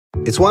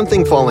It's one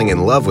thing falling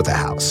in love with a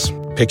house,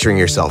 picturing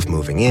yourself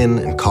moving in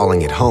and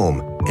calling it home,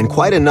 and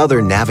quite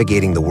another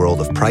navigating the world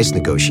of price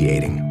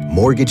negotiating,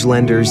 mortgage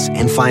lenders,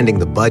 and finding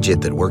the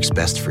budget that works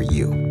best for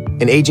you.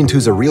 An agent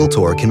who's a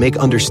Realtor can make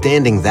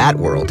understanding that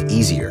world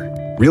easier.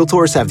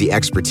 Realtors have the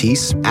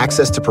expertise,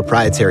 access to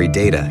proprietary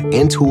data,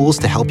 and tools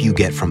to help you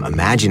get from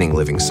imagining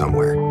living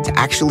somewhere to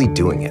actually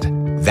doing it.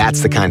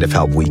 That's the kind of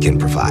help we can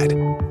provide.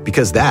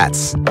 Because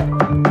that's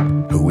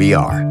who we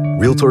are.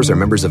 Realtors are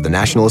members of the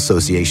National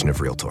Association of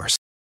Realtors.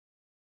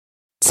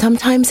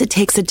 Sometimes it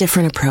takes a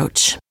different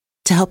approach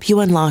to help you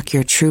unlock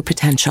your true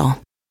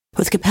potential.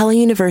 With Capella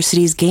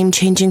University's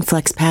game-changing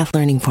FlexPath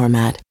learning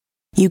format,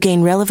 you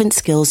gain relevant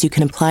skills you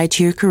can apply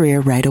to your career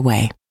right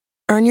away.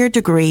 Earn your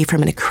degree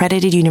from an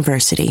accredited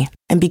university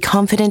and be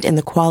confident in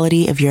the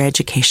quality of your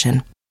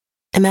education.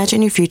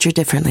 Imagine your future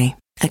differently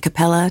at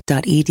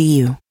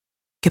capella.edu.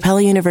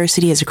 Capella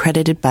University is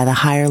accredited by the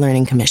Higher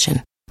Learning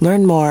Commission.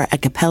 Learn more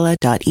at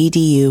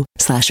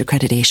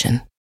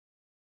capella.edu/accreditation.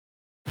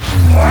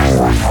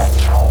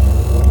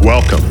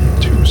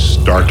 Welcome to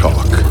Star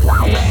Talk,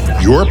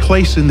 your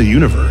place in the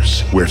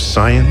universe where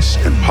science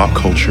and pop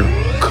culture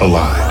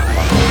collide.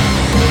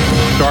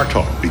 Star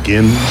Talk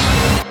begins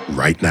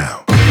right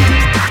now.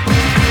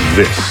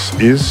 This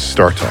is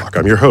Star Talk.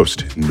 I'm your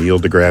host, Neil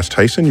deGrasse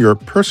Tyson, your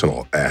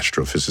personal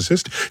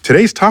astrophysicist.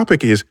 Today's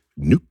topic is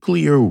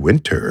nuclear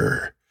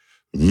winter.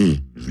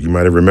 You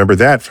might have remembered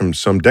that from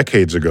some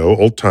decades ago,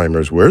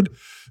 old-timers word.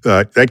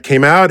 That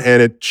came out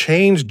and it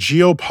changed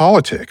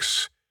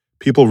geopolitics.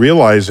 People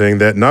realizing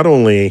that not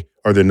only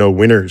are there no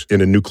winners in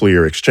a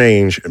nuclear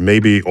exchange,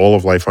 maybe all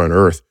of life on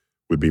Earth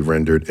would be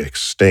rendered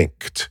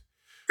extinct.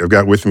 I've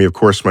got with me, of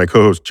course, my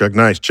co-host, Chuck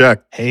Nice.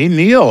 Chuck. Hey,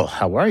 Neil.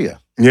 How are you?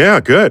 Yeah,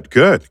 good.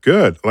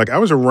 Like I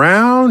was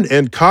around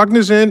and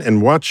cognizant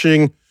and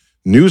watching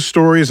news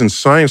stories and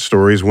science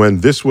stories when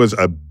this was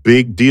a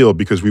big deal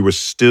because we were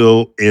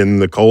still in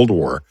the Cold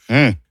War.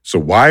 So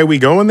why are we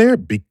going there?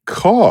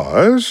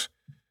 Because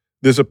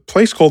there's a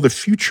place called the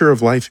Future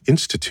of Life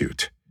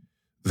Institute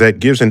that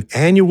gives an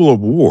annual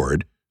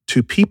award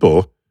to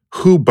people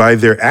who, by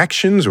their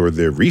actions or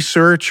their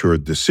research or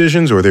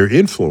decisions or their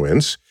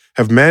influence,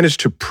 have managed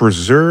to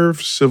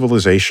preserve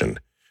civilization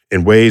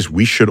in ways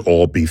we should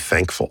all be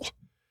thankful.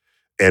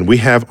 And we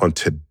have on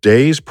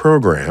today's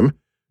program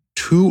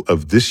 2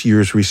 of this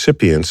year's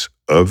recipients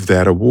of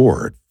that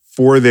award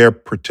for their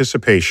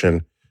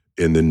participation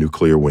in the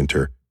Nuclear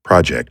Winter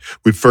Project.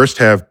 We first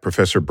have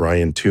Professor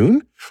Brian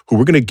Toon, who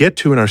we're going to get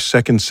to in our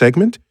second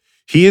segment.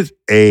 He is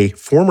a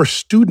former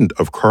student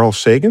of Carl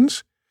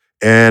Sagan's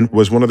and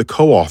was one of the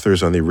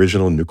co-authors on the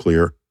original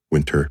Nuclear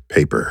Winter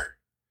paper.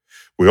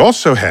 We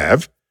also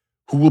have,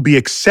 who will be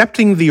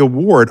accepting the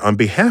award on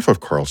behalf of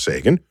Carl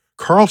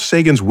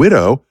Sagan's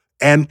widow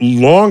and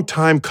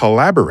longtime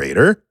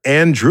collaborator,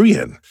 Ann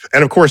Druyan.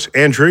 And of course,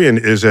 Ann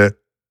Druyan is a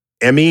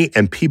Emmy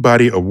and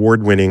Peabody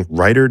award-winning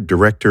writer,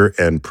 director,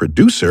 and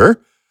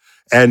producer.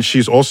 And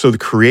she's also the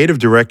creative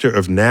director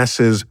of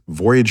NASA's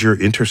Voyager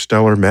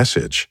Interstellar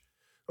Message.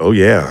 Oh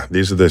yeah,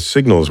 these are the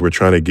signals we're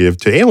trying to give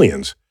to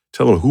aliens.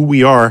 Tell them who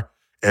we are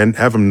and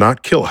have them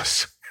not kill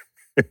us.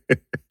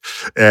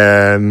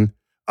 And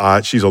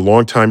she's a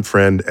longtime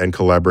friend and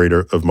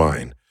collaborator of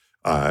mine.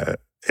 Ann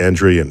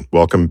Druyan,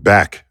 welcome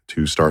back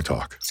to Star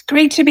Talk. It's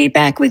great to be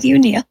back with you,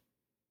 Neil.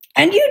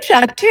 And you,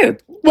 Chuck, too.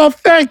 Well,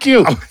 thank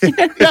you.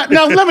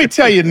 Now, let me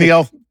tell you,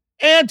 Neil,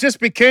 Ann just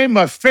became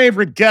my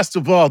favorite guest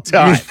of all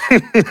time.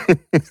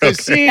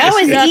 Okay. That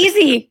was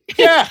easy.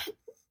 Yeah.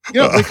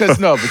 Because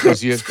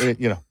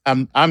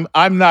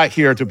I'm not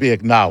here to be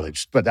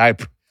acknowledged, but I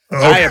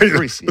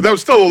appreciate it. But that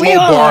was still a low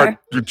bar,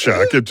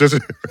 Chuck. It just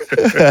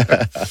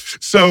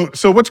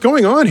So what's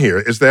going on here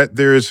is that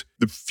there's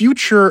the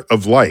Future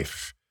of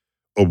Life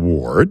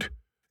Award,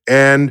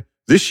 and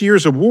this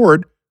year's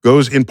award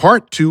goes in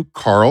part to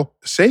Carl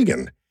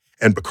Sagan.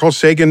 And Carl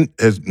Sagan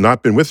has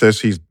not been with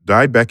us. He's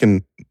died back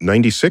in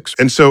 96.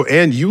 And so,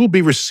 Ann, you will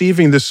be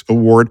receiving this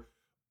award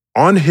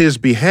on his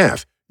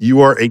behalf.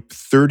 You are a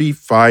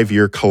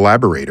 35-year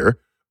collaborator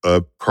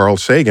of Carl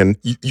Sagan.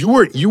 You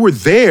were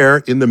there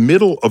in the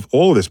middle of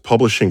all of this,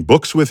 publishing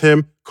books with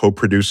him,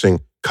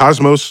 co-producing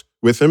Cosmos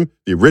with him,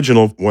 the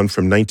original one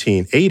from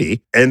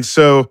 1980. And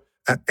so,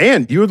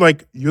 Ann, you're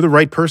the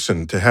right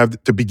person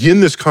to begin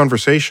this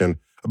conversation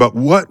about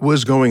what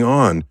was going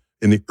on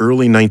in the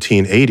early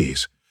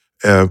 1980s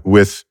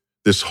with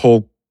this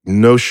whole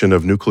notion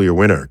of nuclear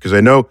winter. Because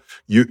I know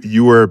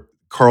you were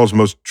Carl's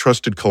most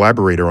trusted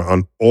collaborator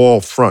on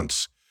all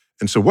fronts.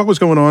 And so what was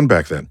going on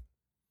back then?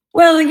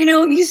 Well,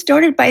 you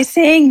started by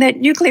saying that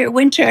nuclear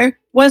winter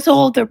was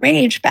all the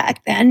rage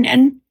back then.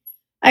 And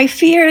I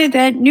fear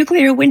that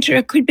nuclear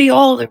winter could be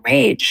all the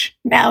rage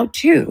now,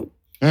 too,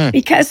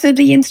 because of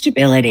the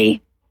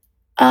instability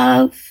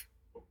of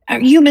our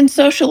human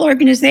social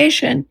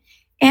organization.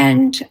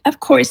 And,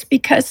 of course,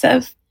 because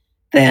of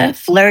the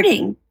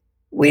flirting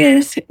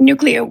with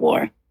nuclear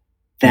war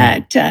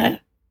that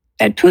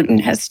Putin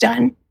has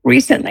done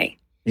recently.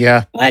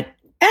 Yeah. But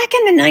back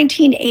in the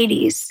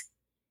 1980s,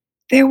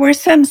 there were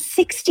some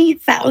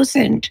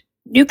 60,000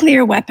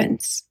 nuclear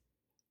weapons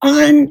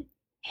on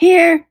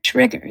hair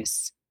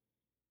triggers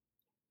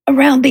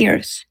around the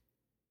earth.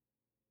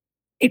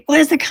 It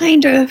was a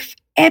kind of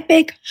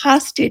epic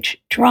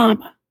hostage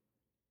drama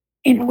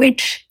in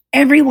which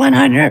everyone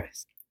on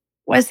Earth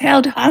was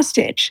held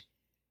hostage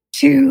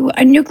to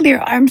a nuclear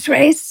arms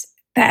race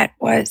that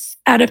was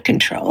out of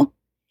control,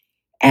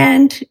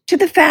 and to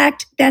the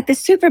fact that the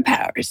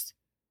superpowers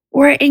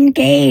were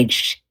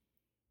engaged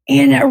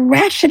in a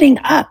ratcheting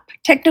up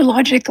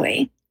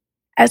technologically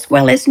as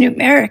well as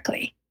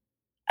numerically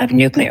of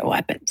nuclear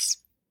weapons.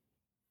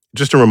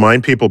 Just to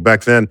remind people,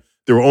 back then,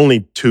 there were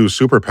only two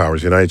superpowers,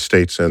 the United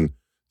States and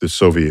the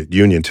Soviet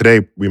Union.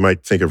 Today, we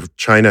might think of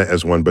China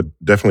as one, but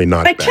definitely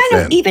not But back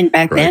China, then. even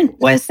back then,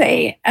 was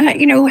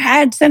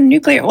had some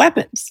nuclear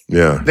weapons.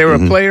 Yeah. They were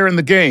a player in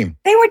the game.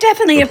 They were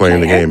definitely a player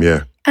in the game,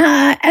 yeah.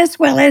 As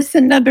well as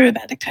a number of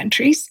other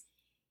countries.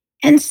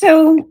 And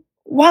so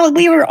while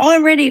we were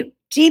already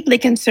deeply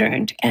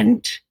concerned,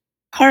 and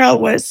Carl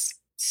was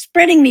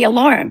spreading the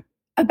alarm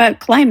about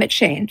climate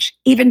change,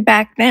 even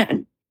back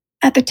then,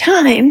 at the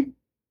time,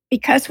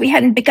 because we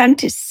hadn't begun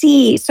to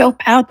see so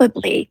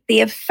palpably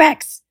the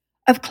effects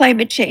of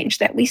climate change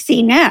that we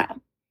see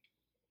now,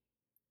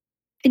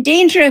 the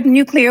danger of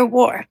nuclear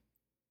war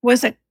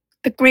was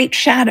the great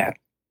shadow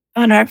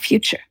on our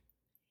future.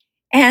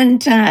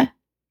 And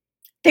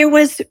there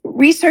was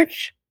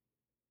research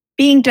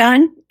being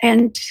done,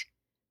 and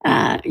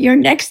your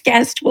next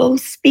guest will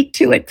speak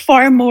to it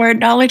far more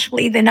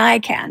knowledgeably than I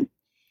can,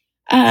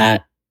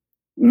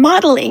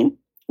 modeling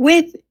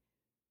with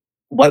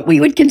what we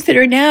would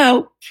consider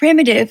now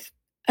primitive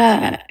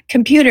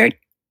computer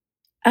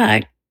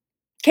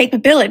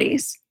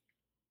capabilities,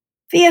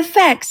 the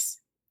effects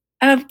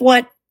of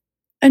what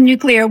a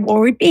nuclear war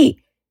would be.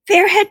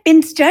 There had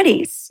been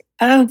studies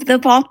of the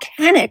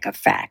volcanic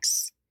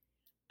effects.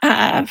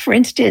 For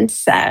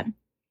instance,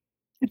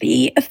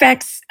 the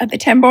effects of the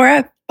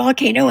Tambora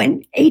volcano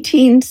in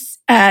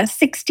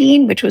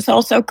 1816, which was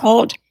also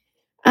called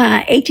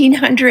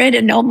 1800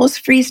 and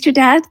almost freeze to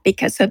death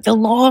because of the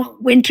long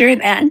winter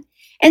then.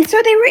 And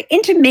so there were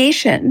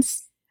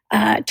intimations.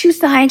 Two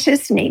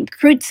scientists named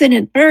Crutzen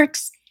and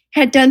Birks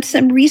had done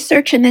some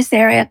research in this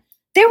area.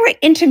 There were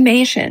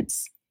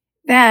intimations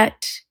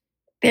that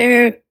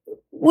there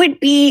would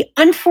be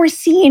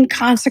unforeseen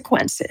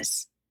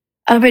consequences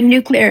of a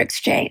nuclear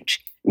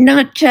exchange,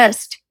 not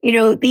just,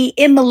 the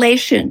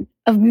immolation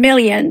of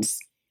millions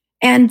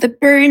and the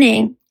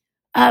burning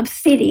of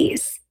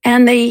cities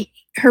and the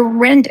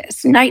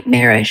horrendous,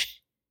 nightmarish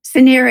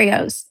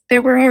scenarios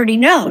that were already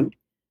known,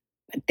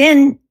 but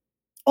then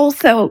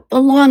also the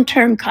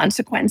long-term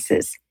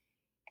consequences.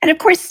 And of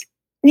course,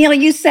 Neil,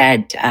 you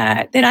said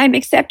that I'm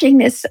accepting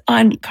this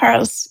on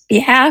Carl's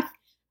behalf.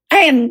 I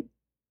am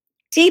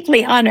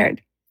deeply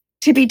honored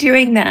to be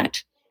doing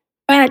that.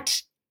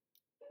 But,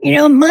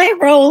 my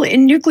role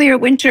in Nuclear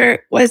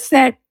Winter was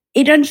that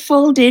it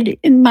unfolded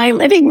in my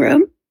living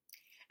room.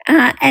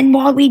 And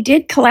while we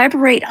did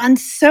collaborate on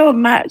so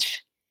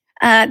much,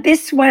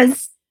 this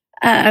was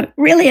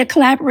really a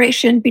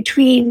collaboration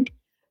between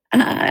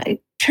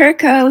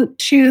Turco,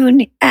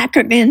 Toon,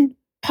 Ackerman,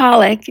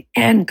 Pollack,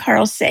 and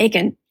Carl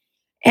Sagan.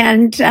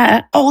 And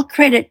all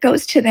credit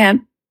goes to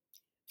them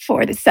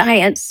for the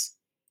science.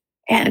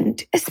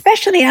 And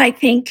especially, I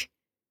think,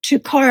 to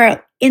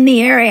Carl in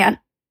the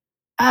area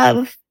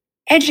of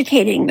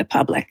educating the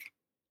public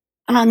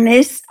on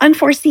this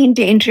unforeseen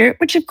danger,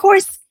 which, of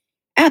course,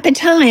 at the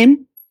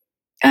time,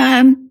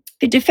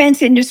 the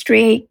defense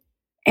industry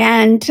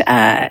and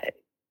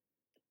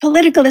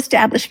political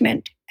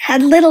establishment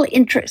had little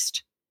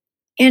interest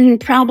in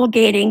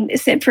promulgating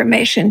this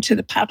information to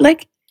the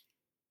public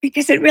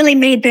because it really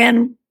made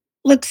them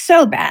look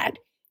so bad.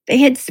 They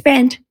had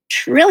spent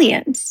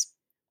trillions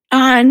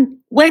on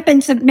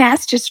weapons of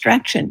mass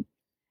destruction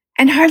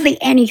and hardly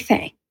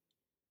anything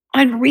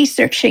on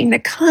researching the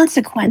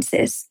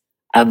consequences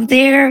of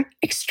their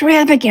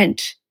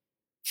extravagant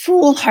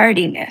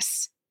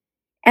foolhardiness.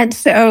 And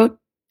so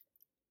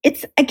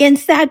it's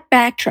against that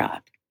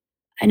backdrop,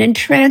 an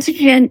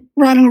intransigent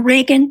Ronald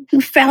Reagan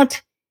who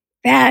felt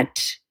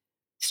that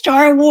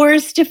Star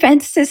Wars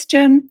defense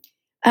system,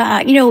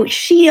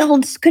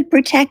 shields could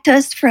protect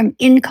us from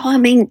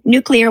incoming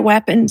nuclear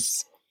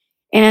weapons,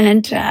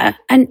 and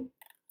an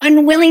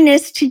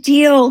unwillingness to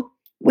deal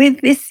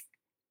with this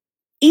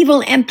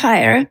evil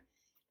empire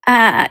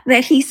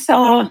that he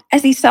saw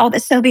as he saw the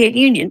Soviet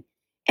Union.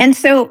 And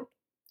so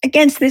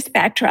against this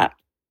backdrop,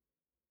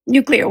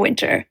 Nuclear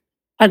Winter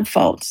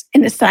unfolds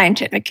in the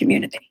scientific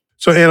community.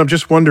 So, Anne, I'm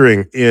just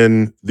wondering,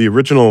 in the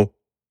original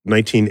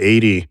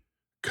 1980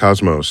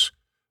 Cosmos,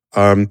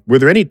 were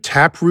there any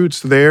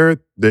taproots there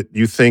that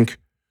you think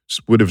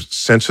would have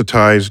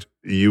sensitized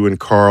you and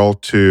Carl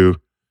to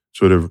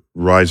sort of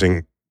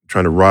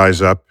trying to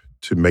rise up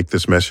to make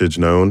this message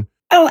known?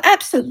 Oh,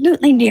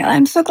 absolutely, Neil.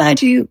 I'm so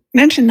glad you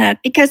mentioned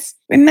that because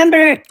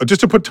remember...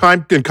 Just to put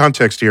time in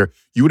context here,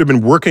 you would have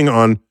been working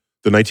on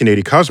the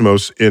 1980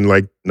 Cosmos in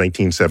like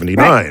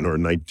 1979 or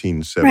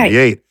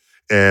 1978. Right.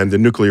 And the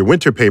Nuclear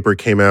Winter paper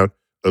came out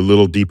a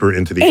little deeper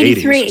into the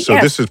 80s. So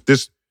yes.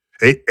 this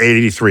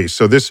 83.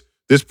 So this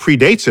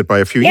predates it by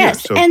a few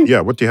years. So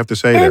what do you have to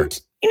say there?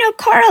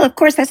 Carl, of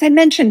course, as I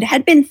mentioned,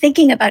 had been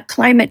thinking about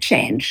climate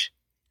change.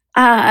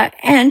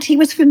 And he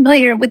was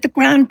familiar with the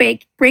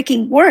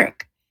groundbreaking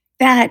work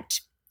that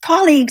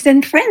colleagues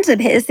and friends of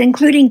his,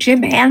 including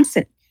Jim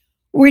Hansen,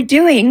 were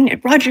doing,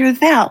 Roger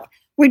Avell,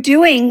 were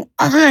doing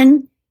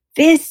on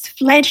this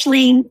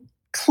fledgling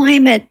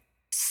climate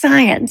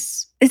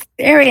science, this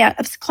area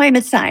of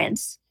climate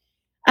science,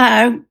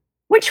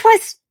 which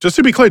was... Just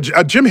to be clear,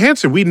 Jim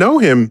Hansen, we know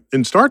him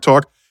in Star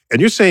Talk, and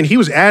you're saying he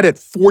was at it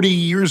 40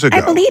 years ago.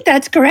 I believe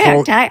that's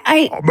correct.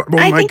 I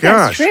think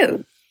that's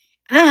true.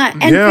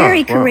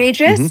 Very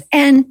courageous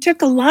and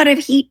took a lot of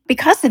heat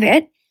because of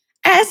it,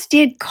 as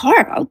did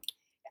Carl,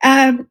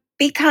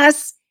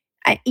 because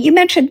you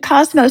mentioned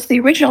Cosmos, the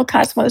original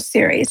Cosmos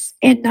series,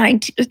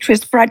 which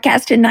was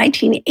broadcast in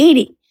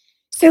 1980.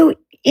 So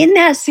in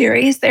that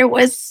series, there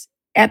was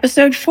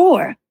episode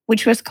 4,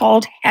 which was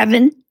called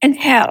Heaven and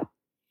Hell.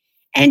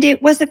 And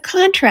it was a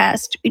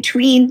contrast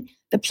between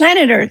the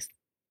planet Earth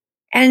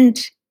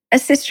and a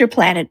sister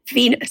planet,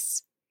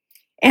 Venus.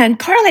 And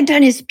Carl had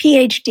done his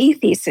PhD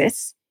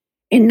thesis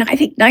in, I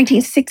think,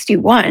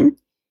 1961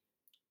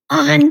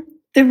 on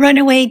the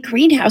runaway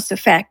greenhouse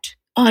effect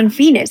on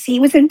Venus. He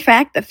was, in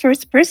fact, the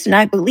first person,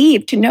 I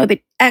believe, to know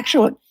the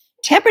actual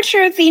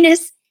temperature of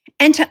Venus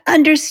and to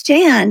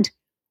understand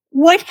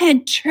what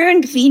had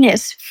turned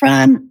Venus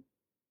from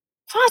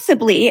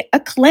possibly a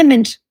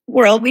clement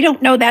world. We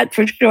don't know that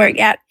for sure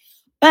yet,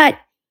 but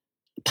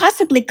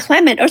possibly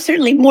clement, or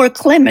certainly more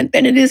clement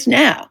than it is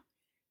now,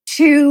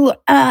 to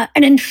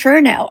an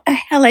inferno, a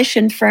hellish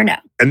inferno.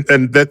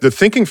 And that the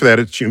thinking for that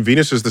is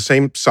Venus is the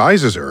same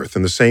size as Earth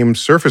and the same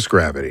surface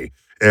gravity,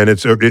 and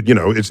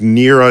it's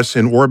near us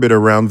in orbit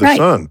around the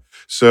sun.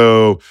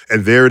 So,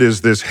 and there it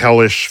is, this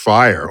hellish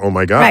fire. Oh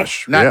my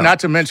gosh! Right. Not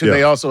to mention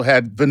they also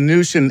had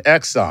Venusian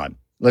Exxon.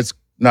 Let's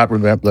not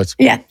remember.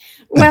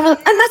 Well,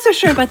 I'm not so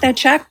sure about that,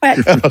 Chuck, but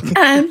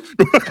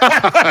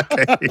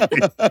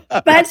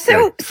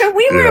so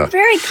we were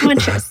very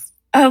conscious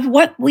of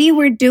what we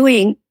were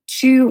doing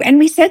and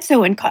we said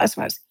so in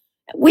Cosmos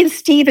with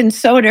Steven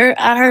Soder,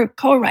 our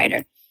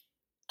co-writer.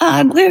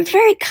 We were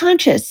very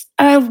conscious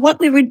of what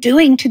we were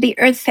doing to the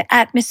Earth's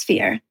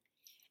atmosphere,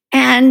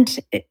 and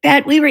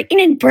that we were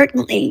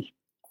inadvertently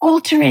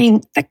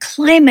altering the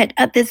climate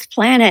of this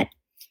planet,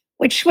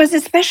 which was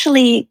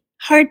especially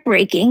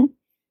heartbreaking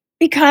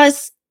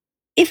because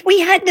if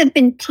we hadn't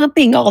been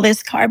pumping all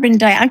this carbon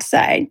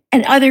dioxide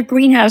and other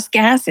greenhouse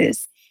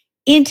gases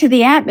into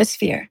the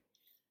atmosphere,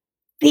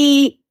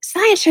 the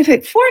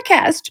scientific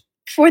forecast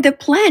for the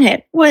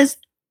planet was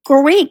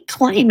great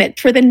climate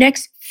for the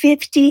next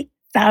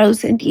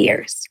 50,000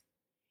 years.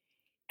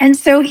 And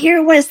so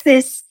here was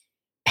this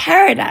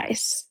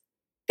paradise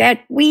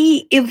that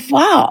we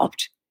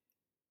evolved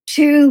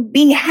to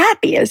be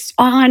happiest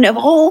on of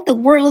all the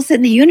worlds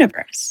in the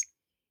universe.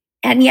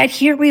 And yet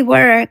here we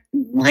were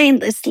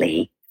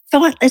mindlessly,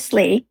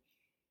 thoughtlessly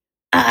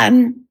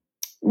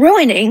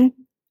ruining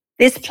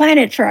this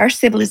planet for our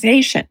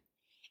civilization.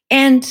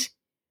 And,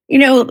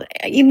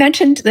 you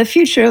mentioned the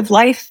Future of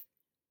Life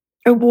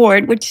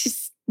Award, which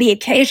is the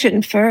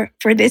occasion for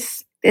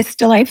this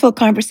delightful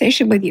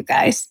conversation with you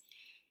guys.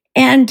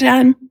 And,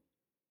 I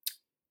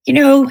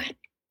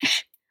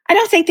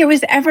don't think there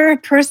was ever a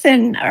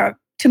person, or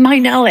to my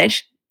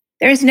knowledge,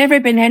 there's never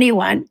been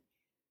anyone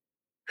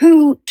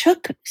who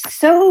took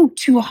so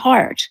to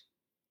heart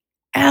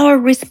our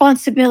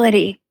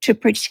responsibility to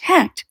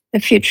protect the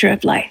future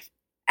of life,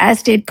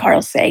 as did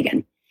Carl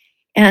Sagan.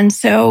 And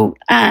so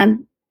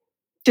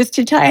just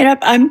to tie it up,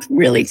 I'm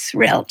really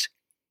thrilled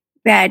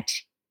that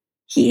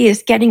he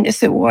is getting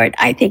this award.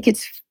 I think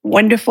it's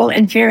wonderful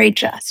and very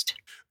just.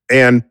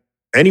 And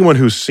anyone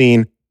who's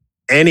seen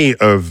any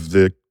of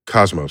the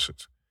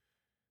Cosmoses,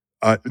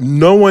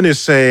 no one is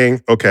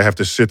saying, okay, I have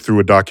to sit through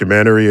a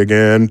documentary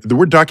again. The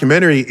word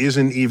documentary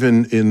isn't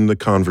even in the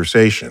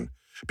conversation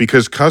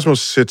because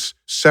Cosmos sits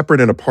separate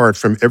and apart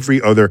from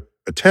every other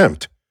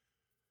attempt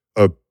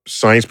of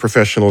science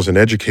professionals and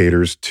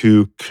educators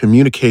to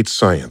communicate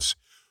science.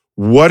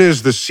 What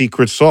is the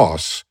secret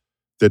sauce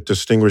that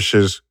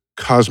distinguishes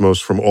Cosmos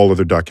from all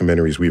other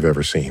documentaries we've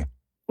ever seen?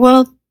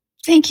 Well,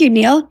 thank you,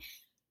 Neil.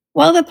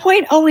 Well, the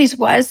point always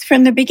was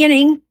from the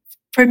beginning,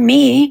 for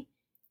me,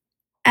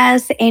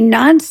 as a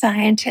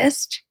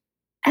non-scientist,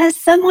 as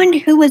someone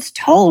who was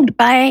told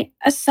by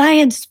a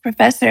science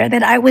professor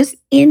that I was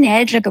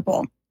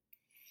ineducable,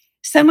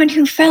 someone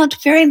who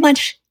felt very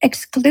much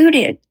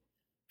excluded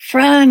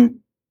from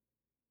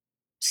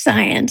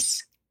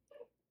science,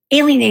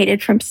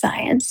 alienated from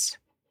science,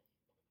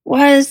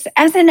 was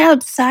as an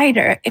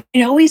outsider.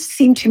 It always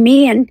seemed to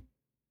me, and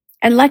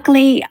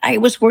luckily I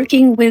was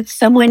working with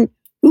someone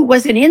who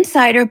was an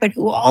insider, but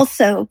who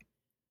also,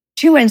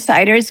 two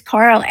insiders,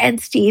 Carl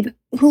and Steve,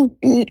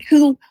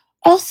 who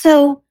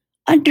also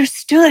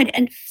understood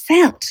and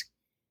felt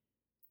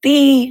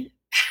the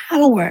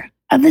power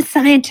of the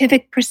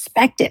scientific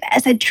perspective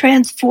as a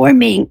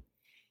transforming,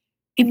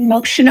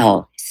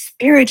 emotional,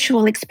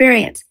 spiritual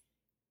experience.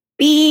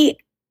 Be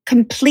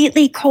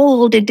completely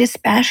cold and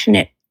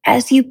dispassionate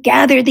as you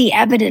gather the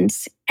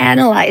evidence,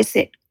 analyze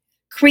it,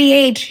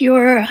 create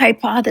your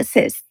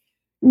hypothesis.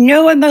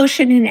 No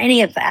emotion in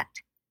any of that.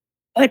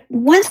 But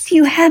once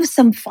you have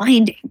some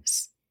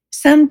findings,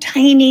 some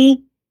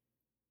tiny,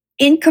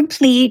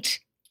 incomplete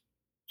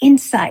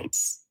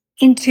insights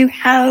into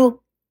how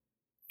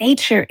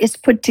nature is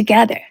put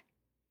together,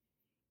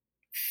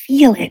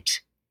 feel it,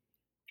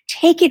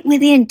 take it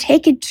within,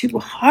 take it to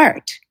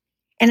heart.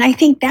 And I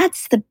think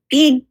that's the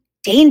big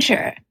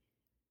danger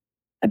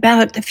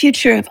about the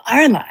future of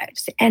our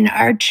lives and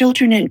our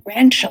children and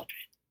grandchildren,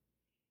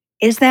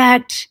 is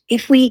that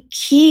if we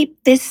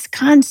keep this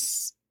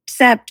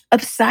concept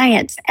of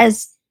science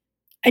as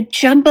a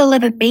jumble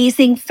of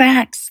amazing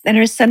facts that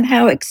are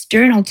somehow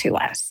external to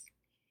us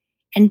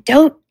and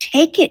don't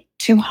take it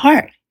to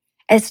heart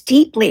as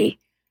deeply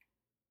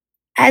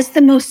as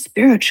the most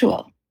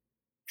spiritual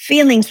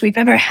feelings we've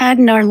ever had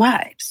in our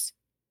lives,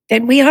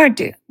 then we are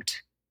doomed.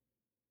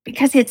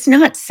 Because it's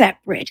not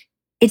separate.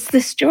 It's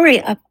the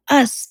story of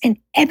us and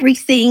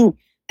everything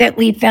that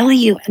we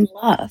value and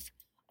love.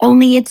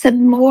 Only it's a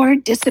more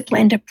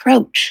disciplined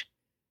approach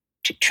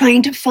to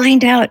trying to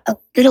find out a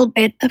little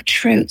bit of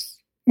truth,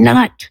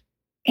 not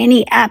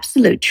any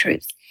absolute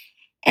truth.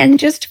 And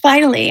just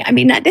finally, I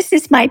mean, this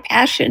is my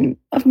passion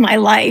of my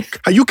life.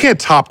 You can't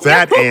top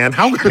that, Anne.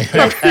 How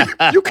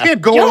you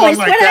can't go on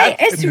like that.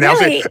 It's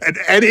really,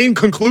 and in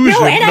conclusion,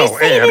 I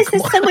say Anne, this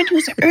as someone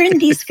who's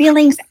earned these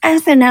feelings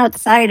as an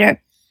outsider,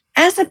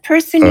 as a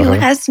person who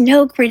has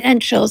no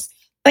credentials,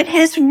 but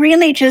has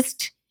really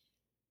just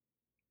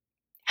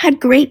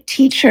had great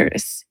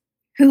teachers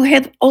who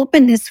have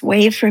opened this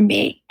way for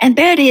me. And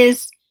that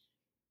is,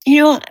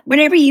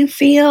 whatever you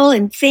feel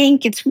and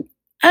think,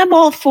 I'm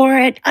all for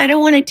it. I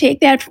don't want to take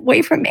that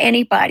away from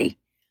anybody.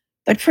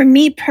 But for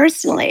me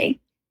personally,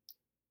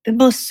 the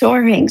most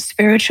soaring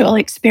spiritual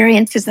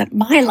experiences of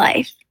my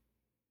life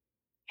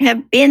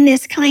have been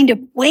this kind of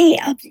way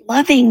of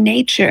loving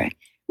nature,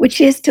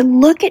 which is to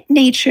look at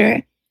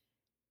nature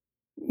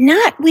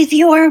not with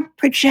your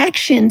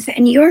projections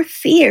and your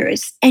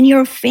fears and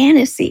your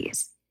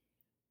fantasies,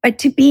 but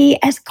to be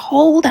as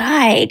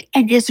cold-eyed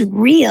and as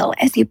real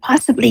as you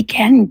possibly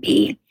can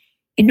be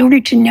in order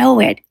to know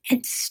it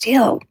and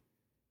still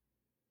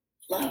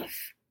love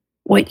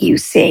what you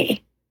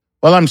see.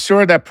 Well, I'm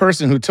sure that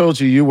person who told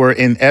you were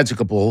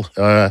ineducable,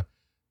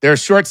 their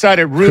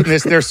short-sighted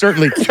rudeness, they're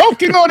certainly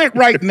choking on it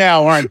right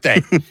now, aren't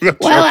they?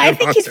 Well, I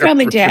think he's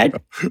probably dead.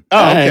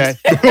 Oh, okay.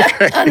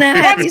 On the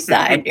happy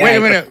side. Wait a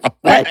minute.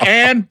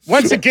 Anne,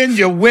 once again,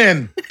 you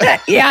win.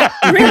 Yeah,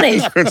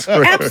 really.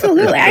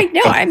 Absolutely. I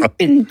know. I've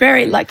been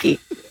very lucky,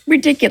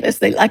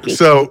 ridiculously lucky.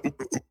 So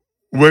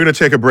we're going to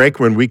take a break.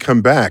 When we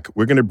come back,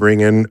 we're going to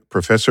bring in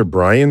Professor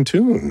Brian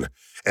Toon.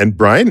 And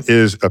Brian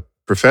is a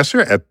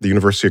professor at the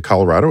University of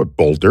Colorado at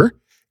Boulder.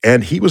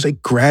 And he was a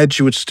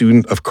graduate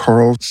student of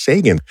Carl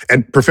Sagan.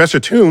 And Professor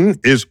Toon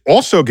is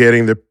also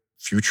getting the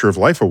Future of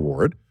Life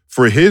Award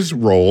for his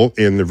role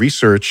in the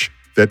research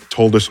that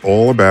told us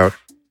all about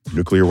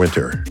nuclear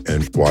winter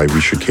and why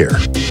we should care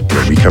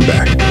when we come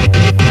back.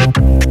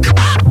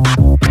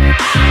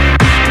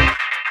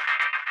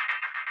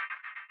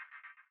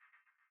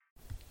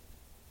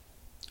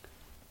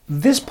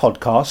 This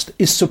podcast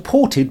is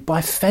supported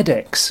by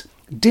FedEx.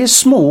 Dear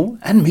small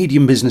and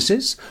medium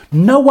businesses,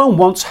 no one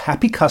wants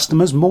happy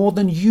customers more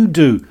than you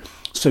do.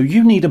 So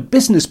you need a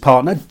business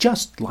partner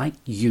just like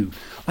you,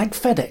 like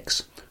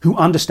FedEx, who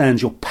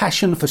understands your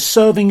passion for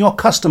serving your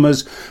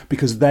customers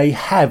because they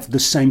have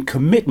the same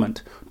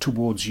commitment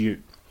towards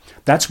you.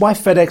 That's why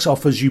FedEx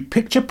offers you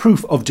picture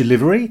proof of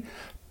delivery,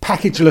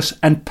 packageless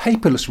and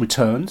paperless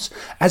returns,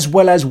 as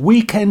well as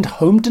weekend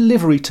home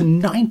delivery to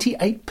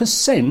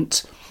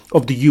 98%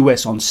 of the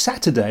US on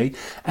Saturday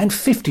and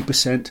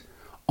 50%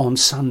 on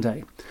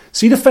Sunday.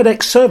 See the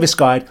FedEx service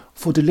guide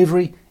for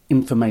delivery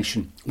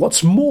information.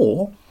 What's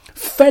more,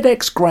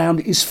 FedEx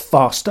Ground is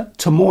faster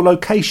to more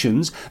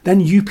locations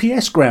than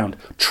UPS Ground.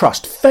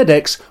 Trust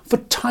FedEx for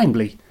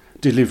timely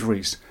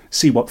deliveries.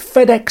 See what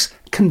FedEx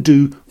can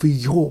do for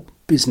your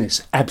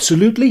business.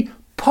 Absolutely,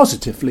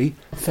 positively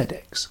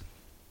FedEx.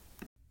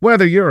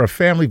 Whether you're a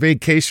family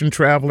vacation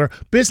traveler,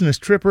 business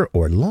tripper,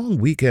 or long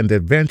weekend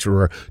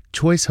adventurer,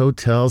 Choice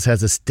Hotels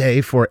has a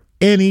stay for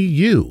any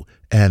you.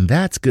 And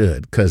that's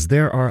good, because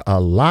there are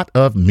a lot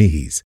of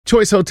me's.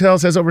 Choice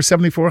Hotels has over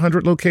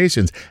 7,400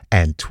 locations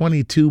and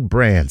 22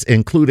 brands,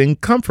 including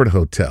Comfort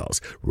Hotels,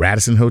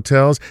 Radisson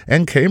Hotels,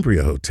 and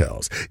Cambria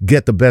Hotels.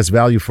 Get the best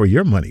value for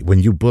your money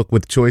when you book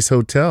with Choice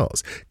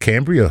Hotels.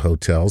 Cambria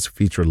Hotels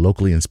feature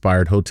locally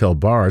inspired hotel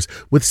bars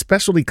with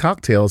specialty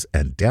cocktails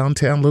and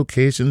downtown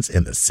locations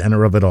in the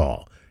center of it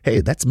all. Hey,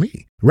 that's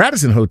me.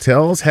 Radisson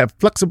Hotels have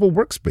flexible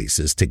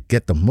workspaces to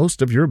get the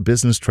most of your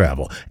business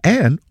travel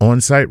and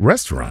on-site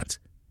restaurants.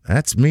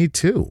 That's me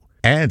too.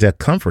 And at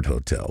Comfort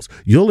Hotels,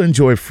 you'll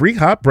enjoy free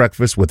hot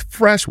breakfast with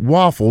fresh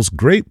waffles,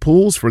 great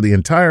pools for the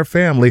entire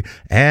family,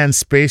 and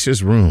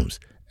spacious rooms.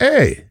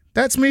 Hey,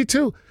 that's me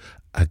too.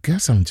 I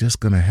guess I'm just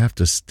going to have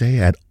to stay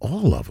at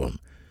all of them.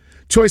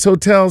 Choice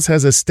Hotels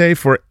has a stay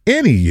for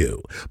any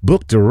you.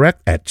 Book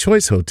direct at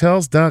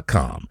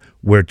choicehotels.com,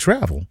 where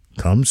travel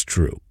comes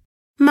true.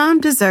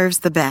 Mom deserves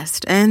the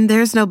best, and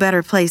there's no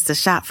better place to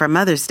shop for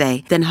Mother's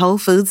Day than Whole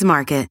Foods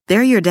Market.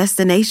 They're your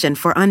destination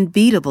for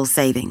unbeatable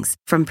savings,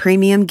 from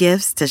premium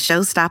gifts to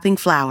show-stopping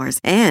flowers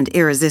and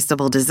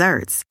irresistible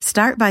desserts.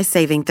 Start by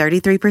saving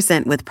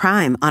 33% with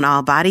Prime on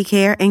all body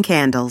care and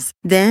candles.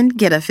 Then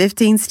get a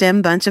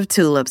 15-stem bunch of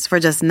tulips for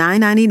just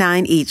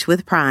 $9.99 each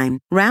with Prime.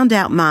 Round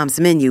out Mom's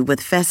menu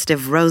with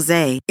festive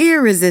rosé,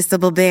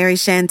 irresistible berry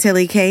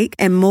chantilly cake,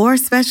 and more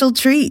special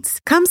treats.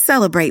 Come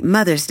celebrate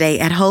Mother's Day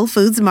at Whole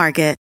Foods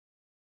Market.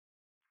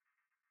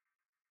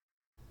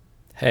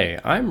 Hey,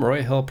 I'm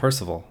Roy Hill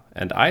Percival,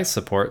 and I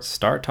support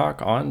Star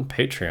Talk on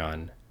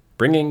Patreon.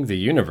 Bringing the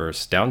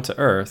universe down to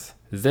Earth,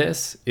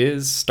 this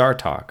is Star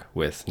Talk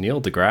with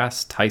Neil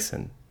deGrasse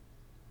Tyson.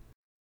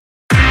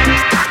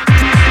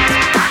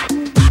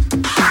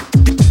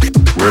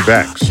 We're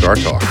back, Star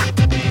Talk.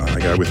 I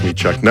got with me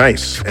Chuck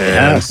Nice. And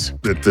Yes.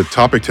 the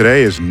topic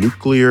today is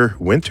nuclear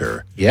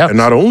winter. Yep. And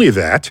not only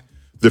that,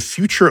 the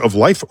Future of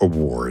Life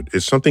Award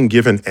is something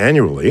given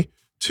annually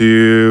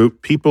to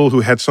people who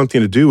had something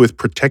to do with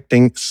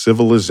protecting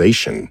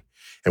civilization.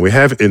 And we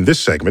have in this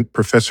segment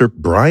Professor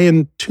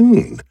Brian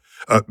Toon.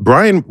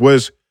 Brian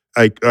was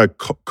a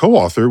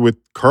co-author with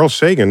Carl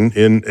Sagan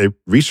in a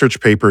research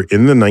paper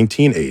in the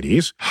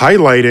 1980s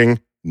highlighting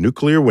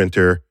nuclear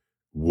winter,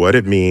 what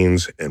it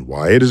means, and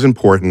why it is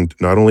important,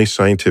 not only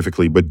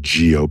scientifically, but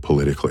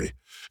geopolitically.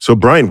 So,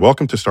 Brian,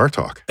 welcome to Star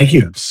Talk. Thank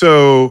you.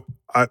 So,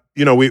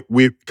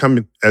 we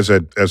come as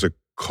a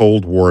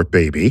Cold War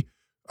baby,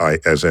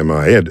 as am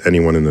I, and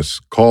anyone in this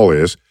call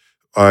is.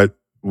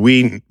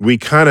 We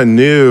kind of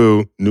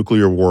knew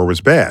nuclear war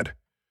was bad,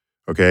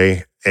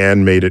 okay,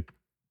 and made it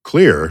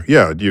clear.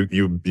 Yeah,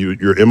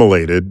 you're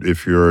immolated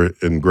if you're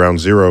in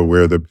ground zero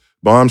where the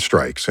bomb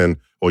strikes, and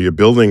all your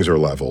buildings are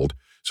leveled.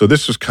 So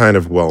this was kind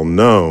of well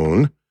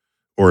known,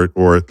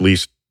 or at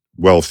least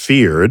well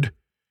feared.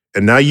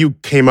 And now you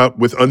came up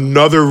with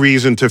another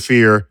reason to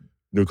fear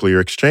nuclear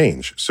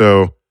exchange.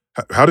 So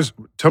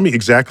tell me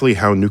exactly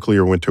how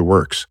nuclear winter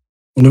works.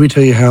 Well, let me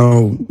tell you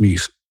how we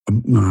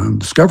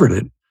discovered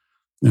it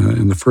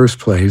in the first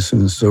place.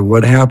 And so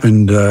what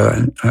happened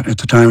at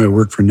the time I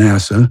worked for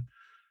NASA,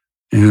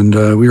 and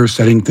we were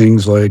studying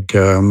things like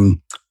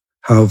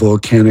how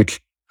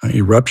volcanic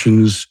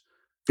eruptions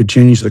could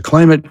change the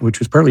climate, which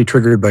was partly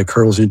triggered by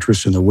Carl's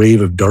interest in the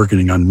wave of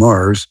darkening on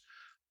Mars,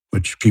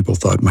 which people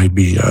thought might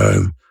be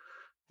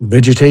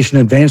vegetation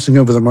advancing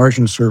over the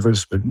Martian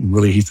surface, but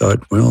really he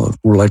thought, well,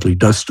 more likely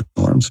dust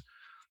storms.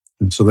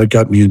 And so that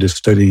got me into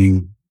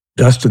studying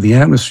dust of the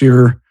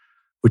atmosphere,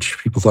 which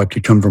people thought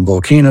could come from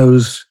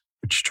volcanoes,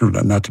 which turned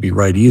out not to be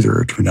right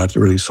either. It turned out that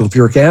really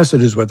sulfuric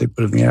acid is what they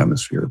put in the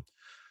atmosphere.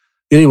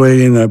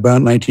 Anyway, in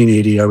about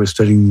 1980, I was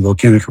studying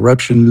volcanic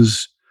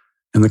eruptions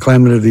and the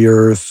climate of the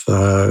Earth,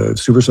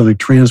 supersonic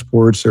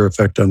transports, their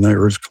effect on the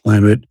Earth's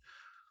climate,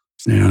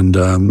 and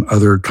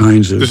other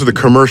kinds of... This is the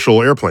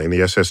commercial airplane,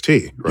 the SST,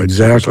 right?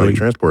 Exactly. Supersonic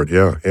transport,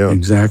 yeah.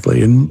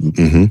 Exactly.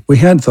 And we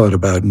had thought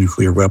about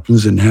nuclear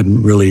weapons and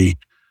hadn't really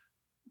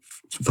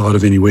thought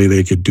of any way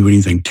they could do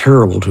anything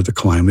terrible to the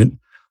climate.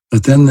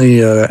 But then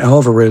the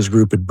Alvarez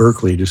group at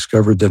Berkeley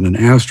discovered that an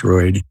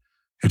asteroid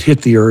had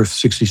hit the Earth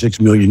 66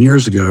 million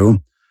years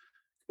ago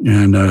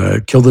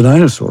and killed the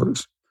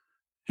dinosaurs.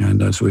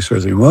 And so we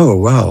started thinking, whoa,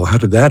 wow, how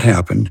did that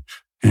happen?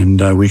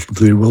 And we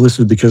concluded, well, this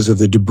is because of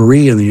the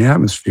debris in the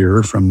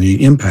atmosphere from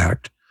the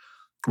impact.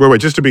 Wait,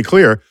 just to be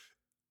clear,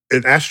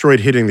 an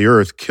asteroid hitting the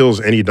Earth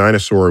kills any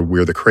dinosaur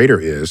where the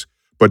crater is,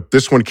 but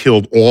this one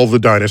killed all the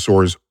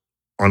dinosaurs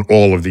on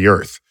all of the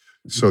Earth.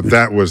 So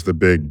that was the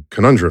big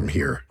conundrum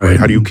here. Right?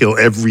 How do you kill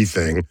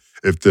everything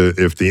if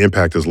the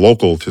impact is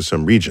local to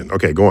some region?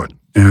 Okay, go on.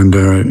 And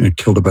it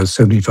killed about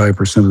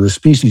 75% of the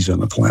species on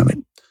the planet,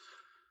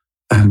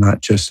 and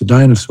not just the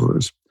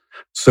dinosaurs.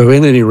 So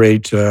at any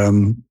rate,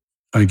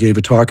 I gave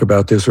a talk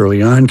about this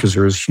early on because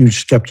there was huge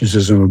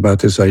skepticism about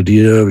this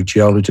idea.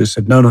 Geologists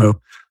said, no,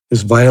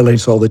 this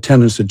violates all the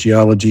tenets of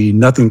geology.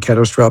 Nothing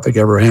catastrophic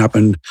ever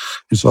happened.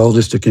 It's all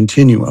just a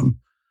continuum.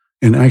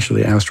 And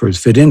actually, asteroids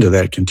fit into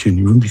that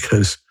continuum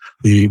because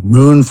the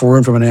moon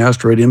formed from an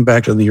asteroid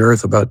impact on the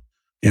Earth. The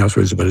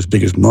asteroid is about as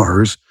big as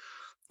Mars.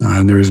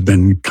 And there's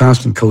been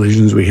constant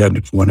collisions. We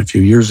had one a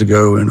few years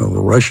ago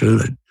over Russia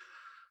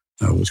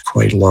that was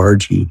quite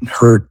large and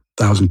hurt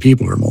 1,000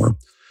 people or more.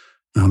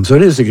 So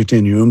it is a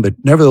continuum, but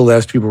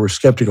nevertheless, people were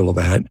skeptical of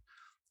that.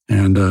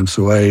 And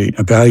so I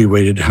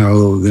evaluated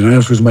how the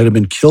dinosaurs might have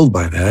been killed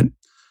by that.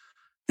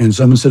 And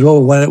someone said, oh,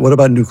 what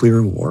about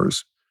nuclear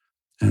wars?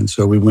 And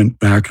so we went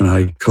back and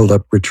I called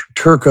up Richard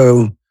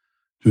Turco,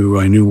 who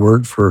I knew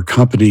worked for a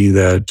company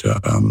that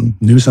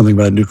knew something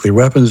about nuclear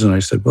weapons. And I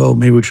said, well,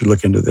 maybe we should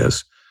look into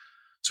this.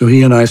 So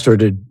he and I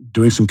started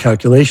doing some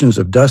calculations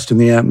of dust in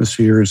the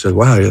atmosphere and said,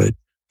 wow,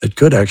 it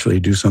could actually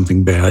do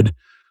something bad.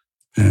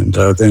 And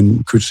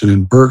then Crutzen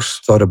and Burks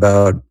thought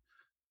about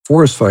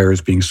forest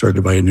fires being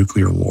started by a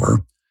nuclear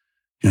war.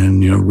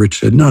 And, Rich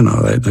said, no,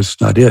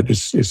 that's not it.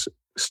 It's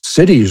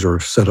cities are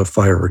set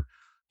afire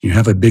you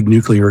have a big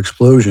nuclear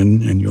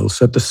explosion and you'll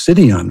set the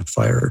city on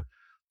fire.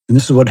 And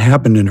this is what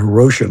happened in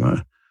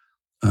Hiroshima,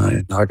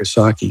 in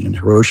Nagasaki. In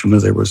Hiroshima,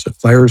 there was a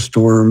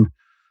firestorm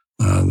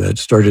that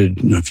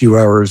started a few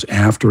hours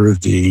after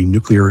the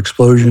nuclear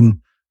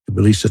explosion. It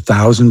released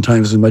 1,000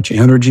 times as much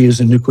energy as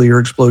a nuclear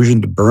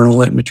explosion to burn all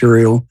that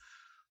material.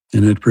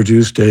 And it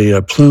produced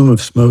a plume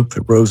of smoke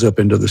that rose up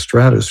into the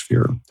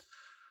stratosphere.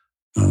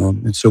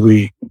 And so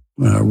we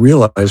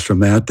realized from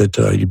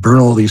that you burn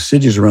all these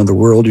cities around the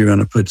world, you're going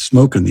to put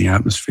smoke in the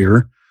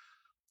atmosphere.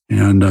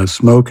 And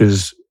smoke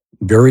is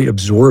very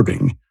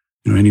absorbing.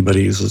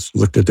 Anybody who's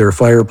looked at their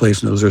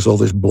fireplace knows there's all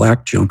this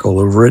black junk all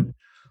over it.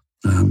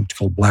 It's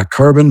called black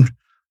carbon,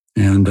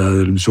 and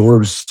it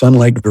absorbs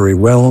sunlight very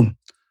well.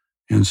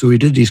 And so we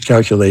did these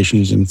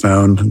calculations and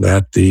found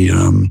that the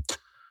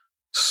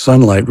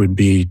sunlight would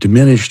be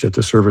diminished at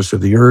the surface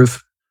of the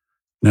Earth.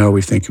 Now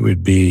we think it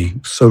would be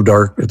so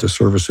dark at the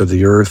surface of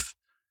the Earth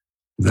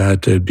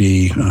that it'd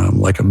be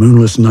like a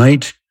moonless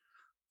night.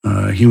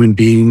 Human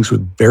beings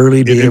would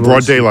barely be able in broad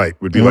to see. daylight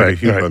would be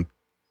like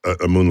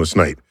a moonless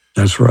night.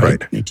 That's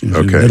right. In the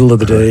Okay. middle of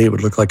the day, it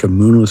would look like a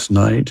moonless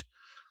night.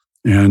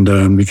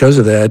 And because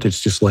of that,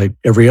 it's just like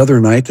every other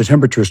night, the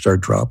temperatures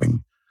start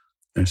dropping.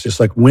 And it's just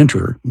like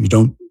winter.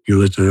 You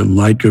let the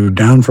light go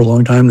down for a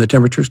long time, the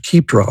temperatures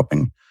keep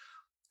dropping.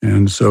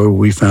 And so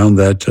we found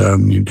that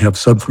you'd have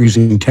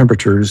sub-freezing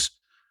temperatures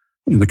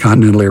in the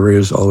continental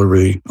areas all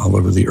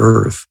over the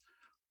Earth.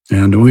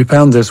 And when we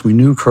found this, we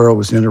knew Carl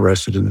was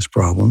interested in this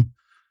problem.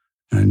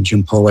 And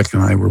Jim Pollack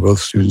and I were both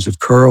students of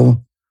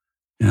Carl.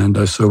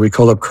 And so we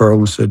called up Carl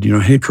and said,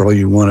 hey, Carl,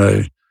 you want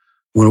to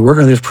work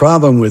on this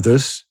problem with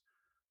us?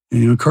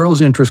 And,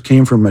 Carl's interest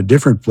came from a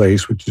different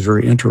place, which is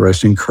very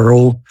interesting.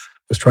 Carl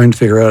was trying to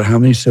figure out how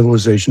many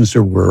civilizations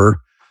there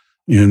were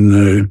in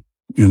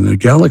the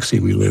galaxy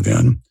we live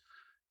in.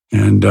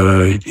 And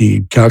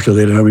he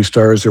calculated how many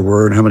stars there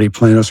were and how many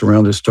planets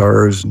around the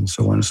stars and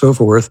so on and so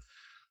forth.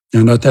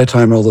 And at that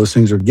time, all those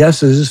things are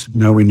guesses.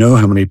 Now we know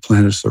how many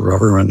planets there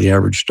are around the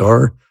average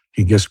star.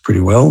 He guessed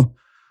pretty well.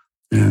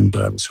 And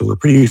so we're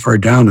pretty far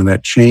down in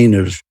that chain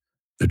of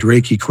the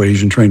Drake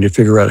equation, trying to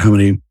figure out how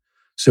many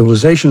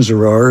civilizations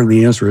there are. And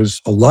the answer is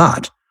a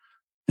lot.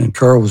 And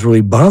Carl was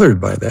really bothered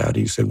by that.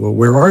 He said, well,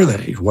 where are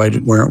they? Why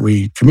aren't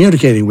we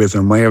communicating with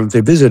them? Why aren't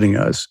they visiting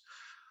us?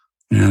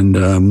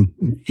 And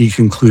he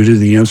concluded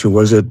the answer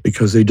was that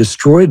because they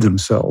destroyed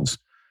themselves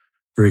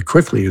very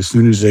quickly as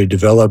soon as they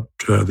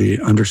developed the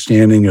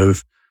understanding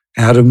of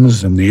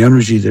atoms and the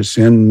energy that's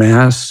in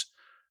mass.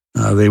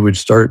 They would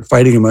start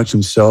fighting amongst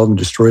themselves and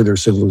destroy their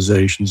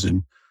civilizations.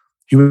 And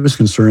he was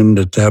concerned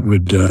that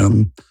would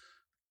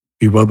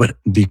be what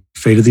the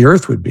fate of the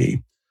Earth would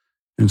be.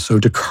 And so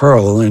to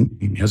Carl, and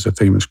he has a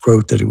famous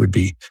quote that it would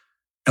be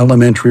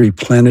elementary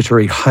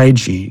planetary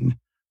hygiene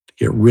to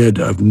get rid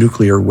of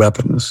nuclear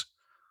weapons.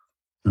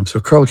 And so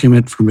Carl came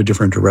in from a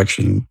different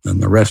direction than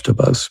the rest of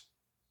us.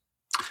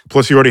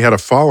 Plus, he already had a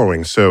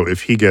following. So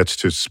if he gets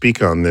to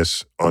speak on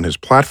this on his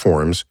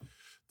platforms,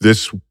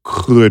 this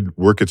could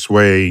work its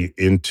way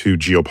into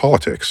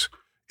geopolitics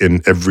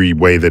in every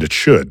way that it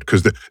should.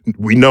 Because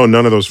we know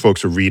none of those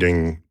folks are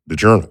reading the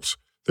journals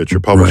that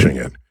you're publishing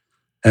in.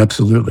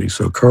 Absolutely.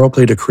 So Carl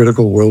played a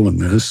critical role in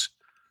this.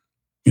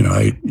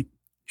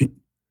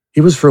 He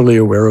was fairly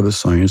aware of the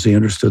science. He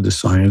understood the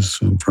science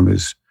from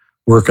his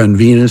work on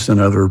Venus and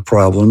other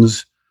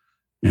problems.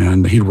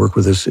 And he'd work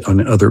with us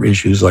on other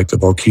issues like the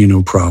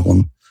volcano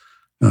problem.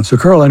 So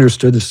Carl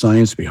understood the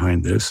science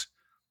behind this,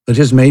 but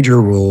his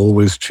major role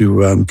was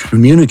to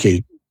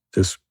communicate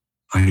this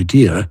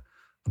idea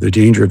of the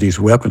danger of these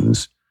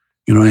weapons.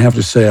 I have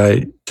to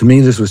say, to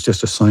me, this was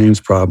just a science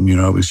problem.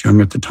 I was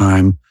young at the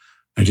time.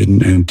 I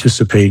didn't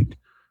anticipate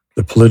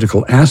the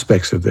political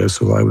aspects of this,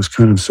 so I was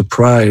kind of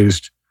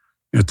surprised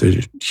at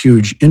the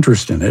huge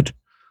interest in it.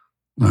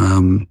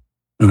 And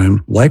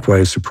I'm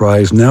likewise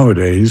surprised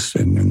nowadays,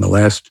 and in the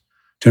last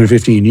 10 or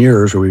 15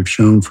 years, where we've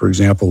shown, for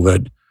example,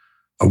 that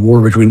a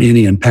war between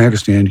India and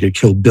Pakistan could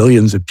kill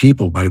billions of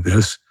people by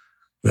this,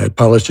 that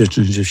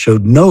politicians just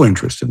showed no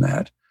interest in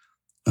that.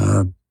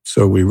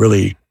 So we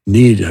really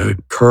need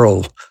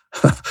Carl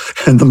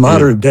in the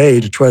modern day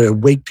to try to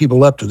wake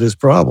people up to this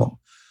problem.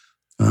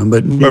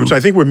 So I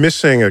think we're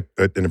missing an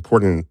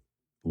important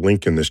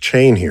link in this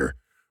chain here.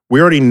 We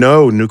already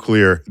know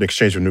an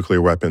exchange of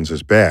nuclear weapons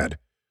is bad.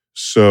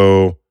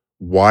 So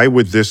why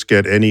would this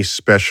get any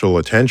special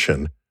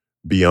attention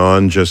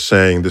beyond just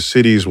saying the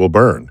cities will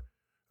burn?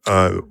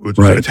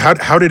 Right.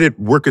 How did it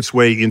work its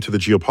way into the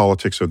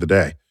geopolitics of the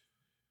day?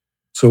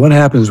 So what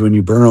happens when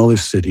you burn all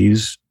these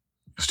cities?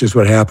 It's just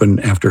what happened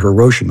after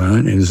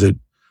Hiroshima, is that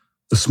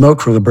the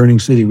smoke from the burning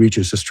city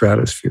reaches the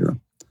stratosphere.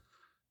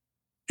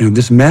 And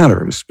this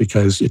matters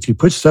because if you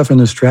put stuff in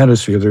the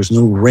stratosphere, there's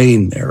no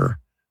rain there.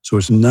 So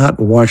it's not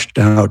washed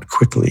out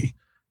quickly.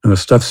 And the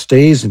stuff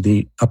stays in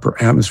the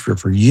upper atmosphere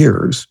for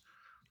years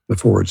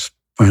before it's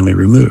finally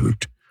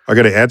removed. I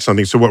got to add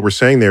something. So what we're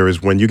saying there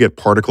is when you get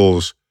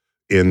particles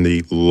in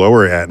the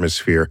lower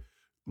atmosphere,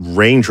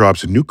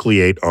 raindrops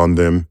nucleate on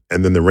them,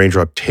 and then the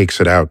raindrop takes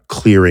it out,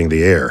 clearing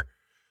the air.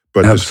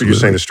 But you're Absolutely.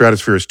 saying the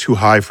stratosphere is too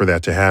high for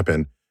that to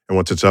happen. And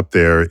once it's up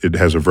there, it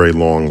has a very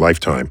long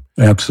lifetime.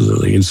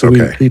 Absolutely. And so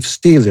Okay. we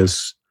see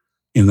this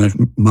in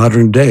the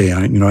modern day.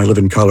 I live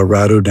in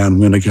Colorado,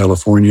 downwind of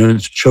California.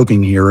 It's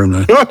choking here in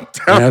the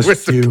Down last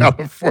with the few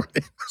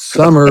California.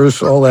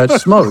 summers, all that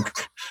smoke,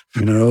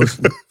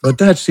 But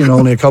that's,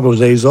 only a couple of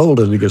days old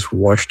and it gets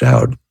washed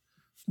out.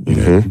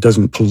 It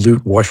doesn't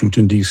pollute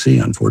Washington, D.C.,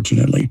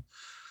 unfortunately.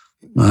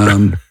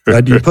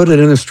 But you put it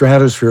in the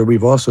stratosphere.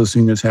 We've also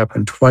seen this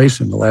happen twice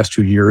in the last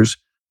 2 years.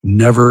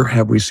 Never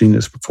have we seen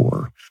this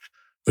before.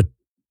 But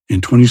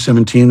in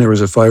 2017, there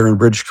was a fire in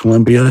British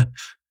Columbia,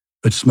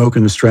 but smoke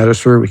in the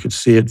stratosphere. We could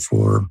see it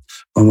for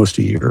almost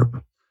a year.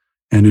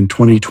 And in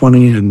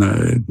 2020, in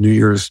the New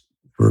Year's,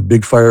 there were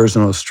big fires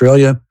in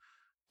Australia.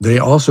 They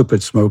also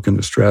put smoke in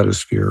the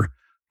stratosphere.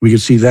 We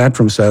could see that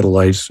from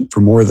satellites for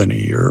more than a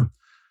year.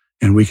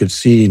 And we could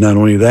see not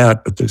only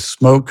that, but the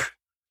smoke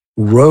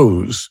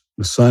rose.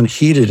 The sun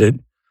heated it,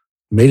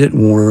 made it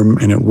warm,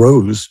 and it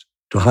rose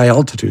to high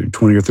altitude,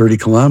 20 or 30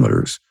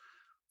 kilometers.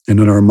 And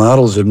in our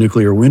models of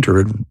nuclear winter,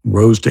 it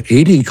rose to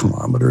 80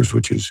 kilometers,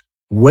 which is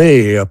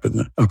way up in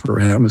the upper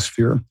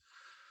atmosphere.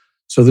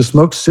 So the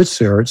smoke sits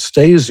there, it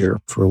stays there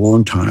for a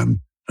long time.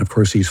 Of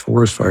course, these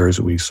forest fires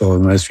that we saw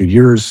in the last few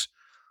years,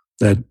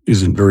 that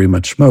isn't very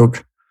much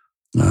smoke.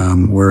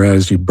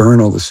 Whereas you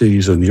burn all the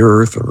cities on the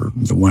earth, or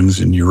the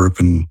ones in Europe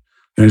and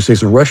the United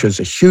States and Russia,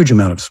 it's a huge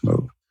amount of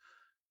smoke.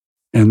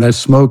 And that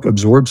smoke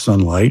absorbs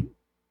sunlight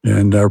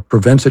and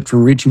prevents it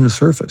from reaching the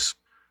surface.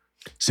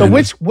 So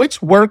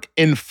which work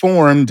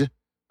informed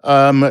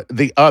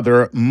the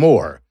other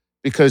more?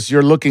 Because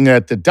you're looking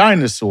at the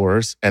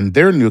dinosaurs and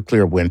their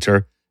nuclear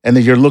winter, and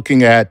then you're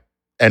looking at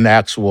an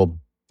actual,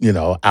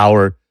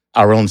 our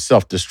own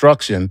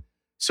self-destruction.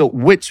 So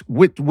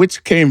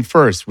which came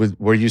first?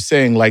 Were you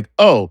saying like,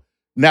 oh,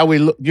 now we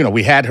look,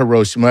 we had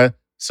Hiroshima,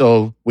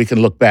 so we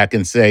can look back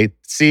and say,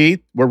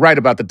 see, we're right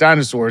about the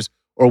dinosaurs,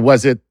 or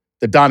was it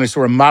the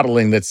dinosaur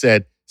modeling that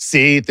said,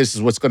 see, this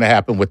is what's going to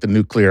happen with the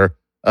nuclear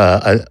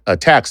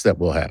attacks that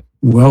we'll have?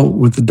 Well,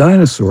 with the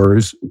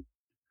dinosaurs,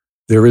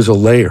 there is a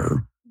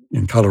layer.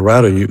 In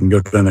Colorado, you can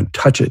go down and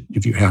touch it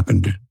if you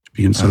happen to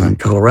be in southern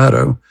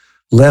Colorado,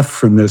 left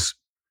from this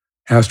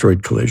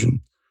asteroid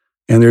collision.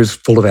 And there's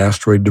full of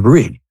asteroid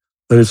debris,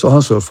 but it's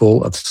also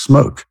full of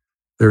smoke.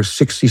 There's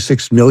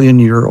 66 million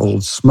year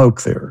old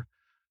smoke there.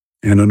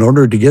 And in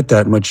order to get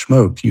that much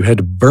smoke, you had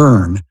to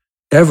burn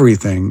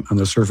everything on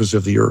the surface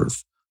of the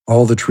earth,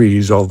 all the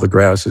trees, all the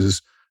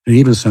grasses, and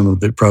even some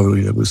of it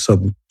probably that was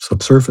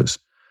subsurface.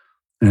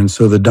 And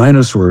so the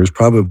dinosaurs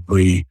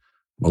probably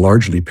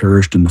largely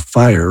perished in the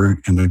fire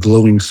and the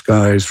glowing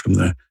skies from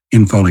the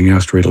infalling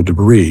asteroidal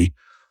debris.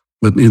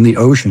 But in the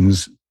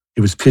oceans,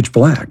 it was pitch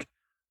black.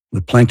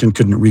 The plankton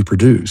couldn't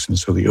reproduce. And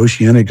so the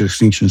oceanic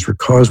extinctions were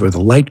caused by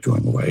the light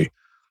going away.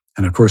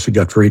 And of course, it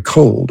got very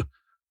cold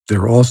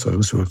there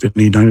also. So if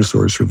any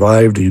dinosaurs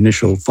survived the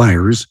initial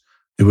fires,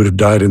 they would have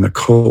died in the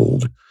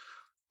cold.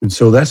 And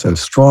so that's a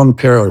strong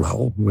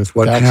parallel with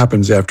what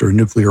happens after a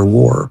nuclear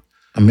war.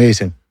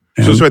 Amazing.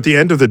 And So at the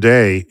end of the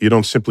day, you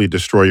don't simply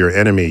destroy your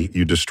enemy,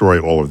 you destroy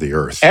all of the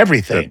earth.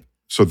 Everything.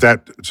 So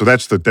that's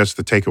the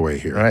takeaway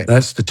here. Right.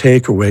 that's the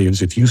takeaway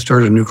is if you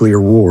start a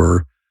nuclear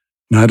war,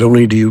 not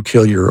only do you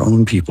kill your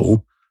own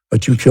people,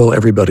 but you kill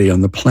everybody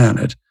on the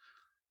planet.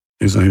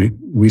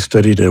 We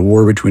studied a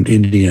war between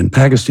India and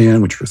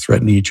Pakistan, which were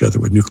threatening each other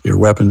with nuclear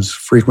weapons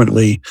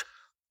frequently.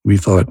 We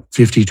thought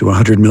 50 to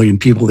 100 million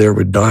people there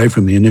would die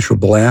from the initial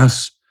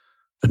blasts.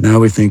 But now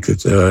we think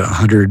that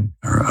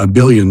 1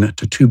 billion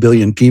to 2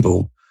 billion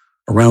people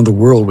around the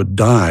world would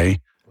die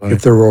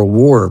if there were a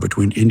war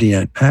between India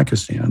and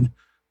Pakistan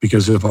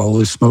because of all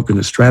this smoke in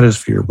the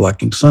stratosphere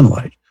blocking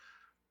sunlight.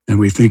 And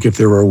we think if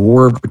there were a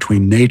war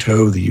between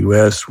NATO, the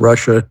US,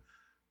 Russia,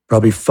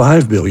 probably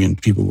 5 billion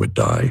people would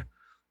die.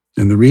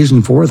 And the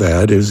reason for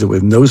that is that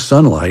with no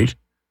sunlight,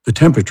 the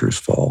temperatures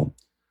fall.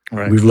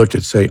 Right. We've looked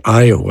at, say,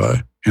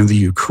 Iowa and the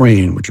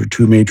Ukraine, which are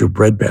two major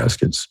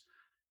breadbaskets.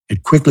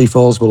 It quickly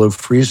falls below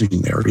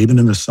freezing there, even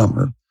in the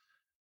summer.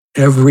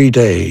 Every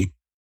day,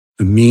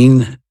 the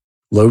mean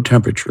low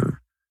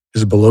temperature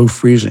is below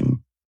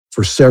freezing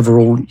for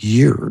several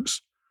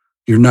years.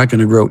 You're not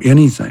going to grow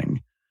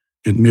anything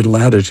in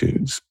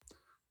mid-latitudes.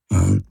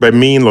 By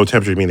mean low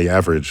temperature, you mean the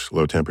average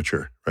low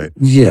temperature, right?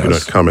 Yes, You're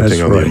not commenting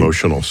that's on right. the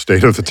emotional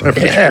state of the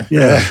temperature.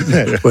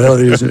 Yeah. Well,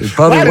 it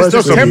probably Why does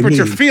was the pretty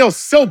temperature mean. feel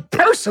so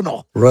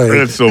personal? Right.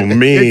 That's so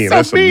mean. It's so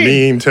That's some mean.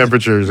 mean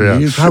temperatures, yeah.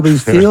 You probably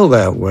feel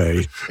that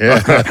way.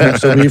 Yeah.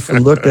 So we've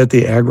looked at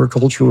the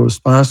agricultural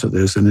response to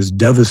this, and it's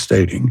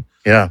devastating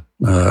Yeah.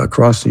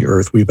 across the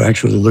earth. We've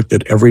actually looked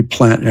at every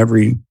plant,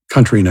 every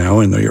country now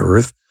in the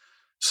earth.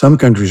 Some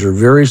countries are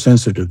very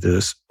sensitive to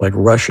this, like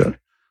Russia.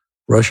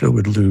 Russia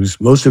would lose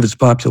most of its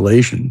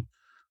population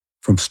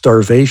from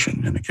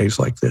starvation in a case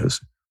like this.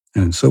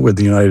 And so would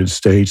the United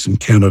States and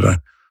Canada.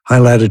 High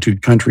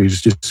latitude countries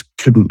just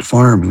couldn't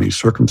farm in these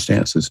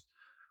circumstances.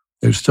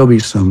 There'd still be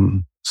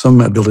some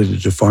ability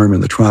to farm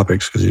in the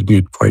tropics because it'd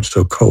get quite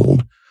so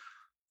cold.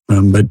 But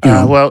you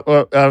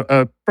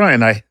know,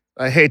 Brian,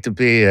 I hate to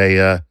be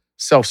a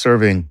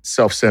self-serving,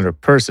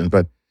 self-centered person,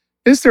 but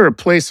is there a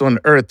place on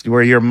Earth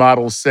where your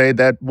models say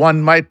that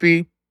one might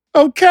be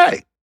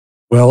okay?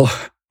 Well,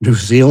 New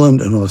Zealand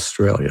and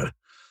Australia,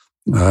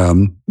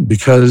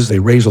 because they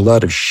raise a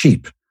lot of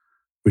sheep,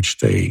 which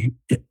they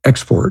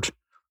export.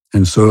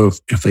 And so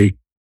if they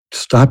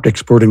stopped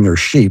exporting their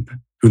sheep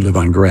who live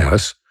on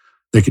grass,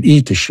 they could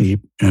eat the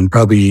sheep and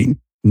probably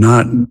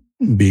not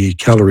be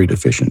calorie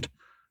deficient.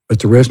 But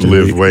the rest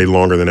live way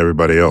longer than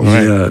everybody else.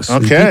 Yes.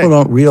 Okay. People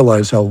don't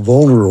realize how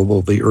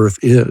vulnerable the earth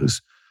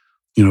is.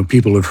 You know,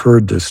 people have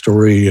heard the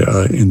story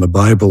in the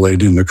Bible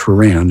and in the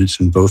Quran. It's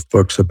in both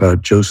books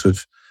about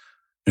Joseph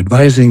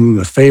advising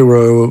the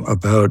Pharaoh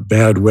about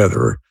bad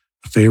weather.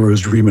 The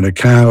Pharaoh's dreaming of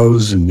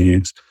cows and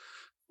the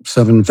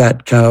 7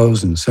 fat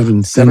cows and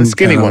 7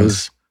 skinny cows.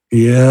 ones.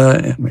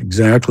 Yeah,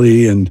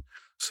 exactly. And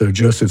so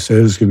Joseph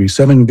says, it's going to be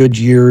 7 good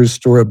years,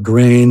 store up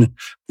grain,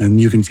 and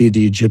you can feed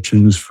the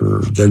Egyptians for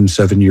then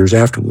 7 years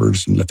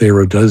afterwards. And the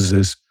Pharaoh does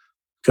this,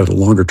 got a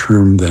longer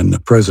term than the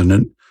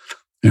president,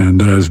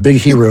 and is a big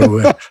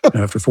hero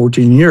after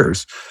 14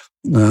 years.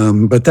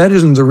 But that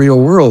isn't the real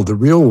world. The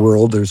real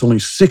world, there's only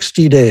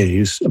 60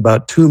 days,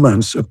 about 2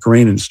 months of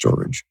grain in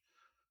storage.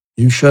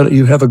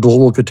 You have a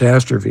global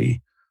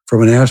catastrophe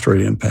from an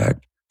asteroid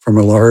impact, from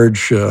a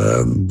large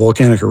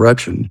volcanic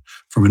eruption,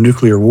 from a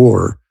nuclear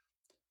war.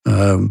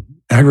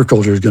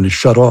 Agriculture is going to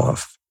shut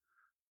off.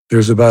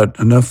 There's about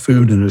enough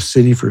food in a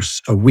city for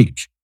a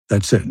week.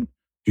 That's it.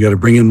 You got to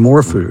bring in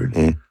more food.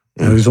 Mm-hmm.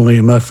 There's only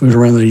enough food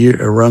around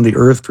the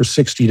earth for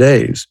 60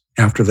 days.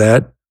 After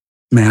that,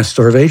 mass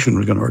starvation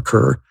was going to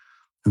occur.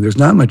 And there's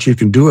not much you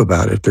can do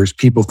about it. There's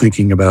people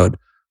thinking about,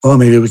 oh,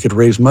 maybe we could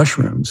raise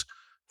mushrooms.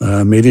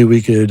 Maybe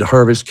we could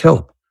harvest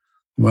kelp.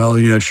 Well,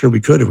 yeah, sure we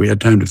could if we had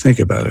time to think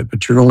about it.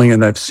 But you're only in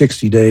that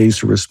 60 days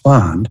to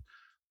respond.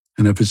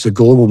 And if it's a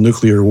global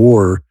nuclear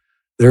war,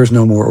 there's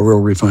no more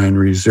oil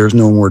refineries. There's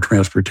no more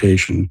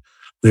transportation.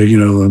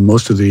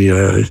 Most of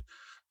the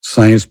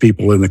science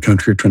people in the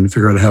country are trying to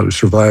figure out how to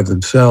survive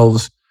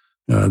themselves.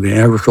 The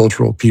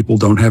agricultural people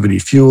don't have any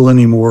fuel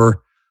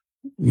anymore.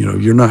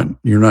 You're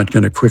not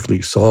going to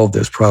quickly solve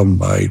this problem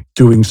by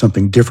doing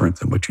something different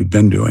than what you've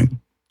been doing.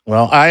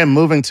 Well, I am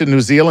moving to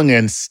New Zealand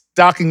and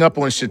stocking up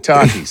on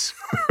shiitakes.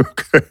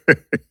 Okay.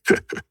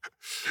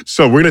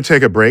 So we're going to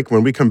take a break.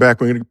 When we come back,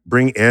 we're going to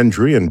bring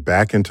Druyan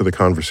back into the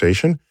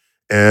conversation.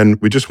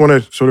 And we just want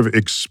to sort of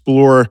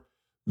explore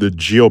the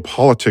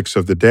geopolitics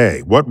of the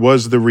day. What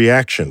was the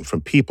reaction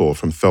from people,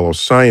 from fellow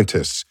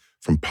scientists,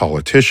 from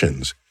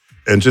politicians?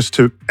 And just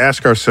to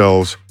ask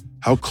ourselves,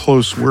 how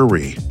close were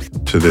we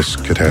to this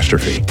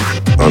catastrophe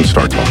on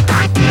Star Talk?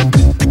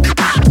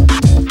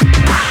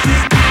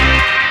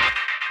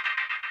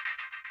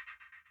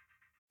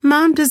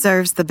 Mom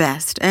deserves the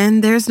best,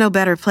 and there's no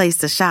better place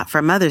to shop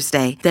for Mother's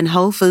Day than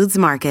Whole Foods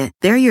Market.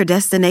 They're your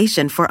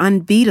destination for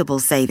unbeatable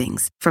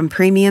savings, from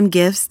premium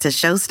gifts to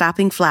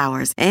show-stopping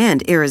flowers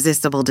and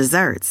irresistible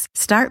desserts.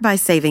 Start by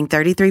saving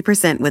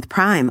 33% with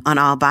Prime on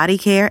all body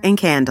care and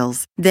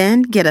candles.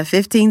 Then get a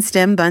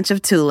 15-stem bunch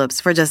of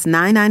tulips for just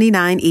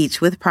 $9.99 each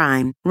with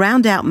Prime.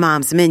 Round out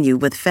Mom's menu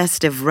with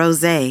festive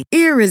rosé,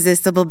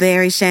 irresistible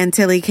berry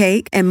chantilly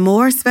cake, and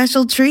more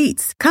special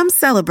treats. Come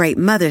celebrate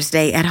Mother's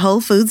Day at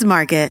Whole Foods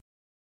Market.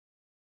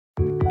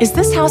 Is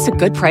this house a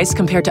good price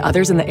compared to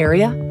others in the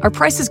area? Are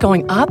prices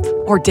going up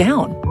or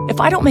down?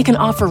 If I don't make an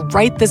offer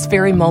right this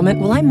very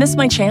moment, will I miss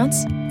my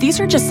chance? These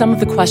are just some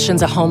of the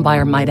questions a home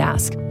buyer might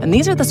ask. And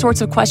these are the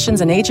sorts of questions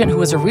an agent who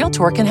is a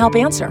Realtor can help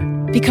answer.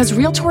 Because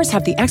Realtors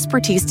have the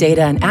expertise,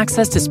 data, and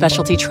access to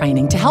specialty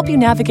training to help you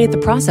navigate the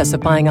process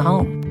of buying a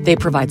home. They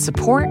provide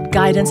support,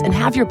 guidance, and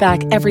have your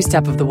back every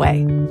step of the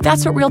way.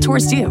 That's what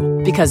Realtors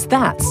do, because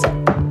that's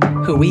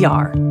who we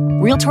are.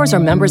 Realtors are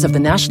members of the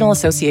National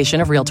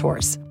Association of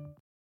Realtors.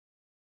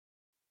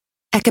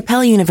 At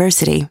Capella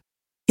University,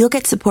 you'll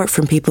get support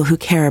from people who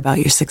care about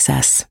your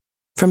success.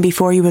 From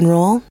before you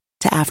enroll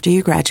to after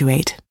you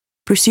graduate,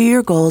 pursue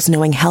your goals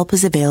knowing help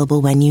is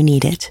available when you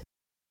need it.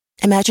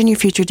 Imagine your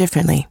future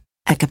differently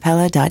at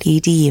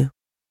capella.edu.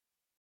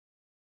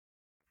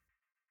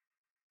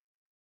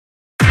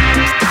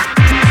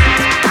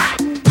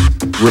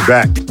 We're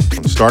back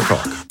on Star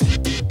Talk,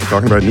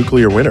 talking about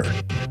nuclear winter.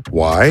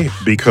 Why?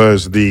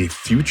 Because the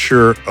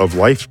Future of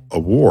Life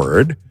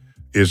Award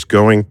is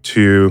going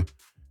to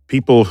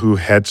people who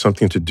had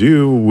something to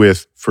do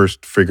with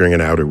first figuring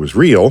it out it was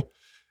real,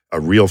 a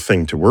real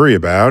thing to worry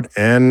about,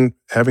 and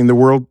having the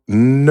world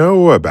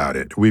know about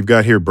it. We've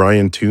got here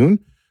Brian Toon,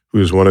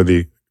 who's one of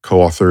the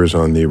co-authors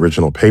on the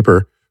original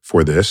paper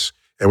for this,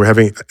 and we have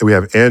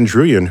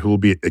Druyan, who will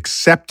be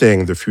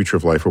accepting the Future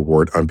of Life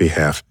Award on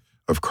behalf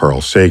of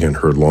Carl Sagan,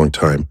 her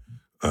longtime,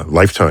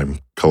 lifetime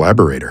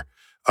collaborator.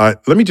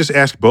 Let me just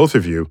ask both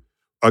of you,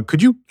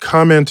 could you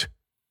comment?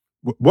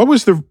 What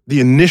was the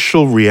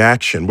initial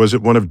reaction? Was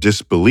it one of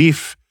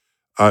disbelief?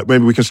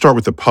 Maybe we can start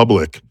with the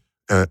public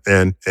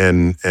and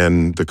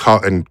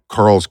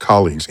Carl's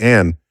colleagues.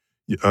 Anne,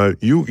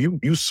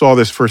 you saw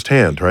this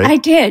firsthand, right? I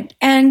did,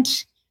 and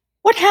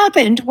what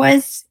happened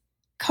was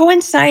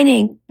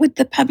coinciding with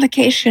the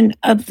publication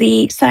of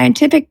the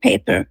scientific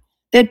paper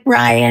that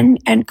Brian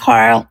and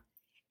Carl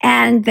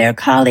and their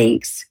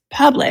colleagues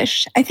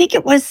published. I think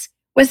it was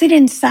it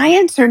in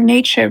Science or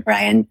Nature,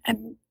 Brian?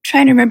 I'm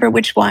trying to remember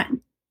which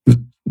one.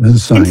 In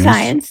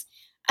Science.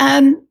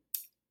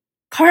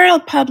 Carl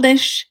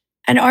published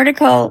an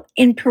article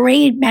in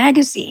Parade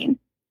magazine,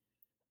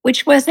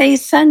 which was a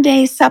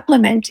Sunday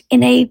supplement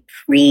in a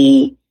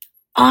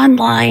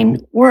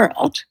pre-online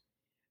world,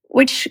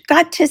 which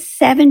got to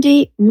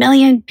 70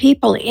 million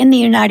people in the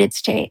United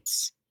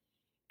States.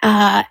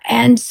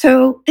 And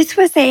so this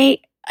was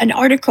an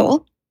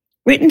article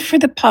written for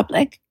the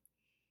public,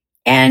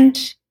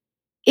 and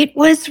it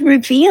was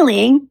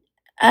revealing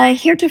a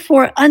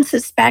heretofore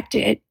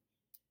unsuspected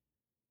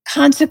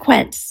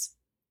consequence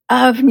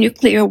of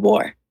nuclear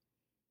war.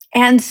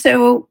 And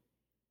so,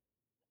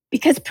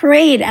 because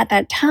Parade at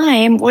that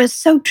time was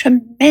so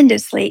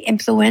tremendously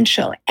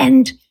influential,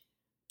 and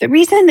the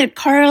reason that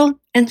Carl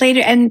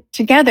and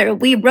together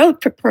we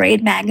wrote for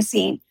Parade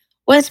magazine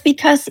was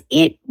because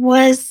it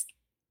was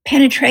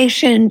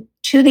penetration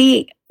to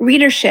the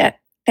readership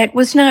that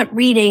was not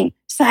reading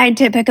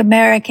Scientific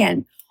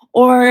American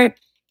or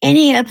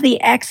any of the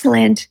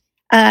excellent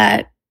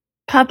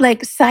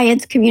public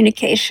science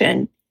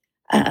communication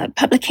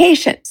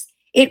publications.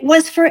 It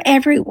was for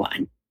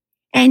everyone.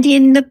 And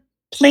in the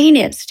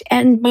plainest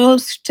and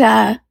most,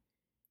 as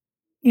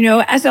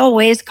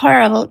always,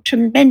 Carl,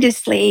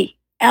 tremendously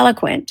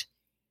eloquent,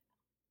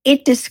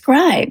 it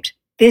described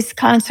this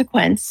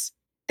consequence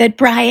that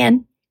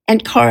Brian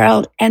and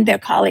Carl and their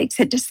colleagues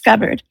had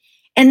discovered.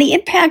 And the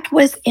impact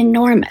was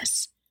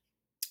enormous.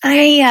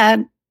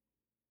 It's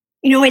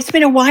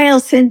been a while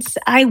since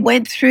I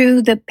went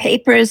through the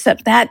papers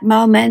of that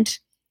moment.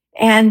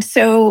 And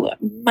so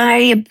my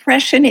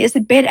impression is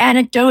a bit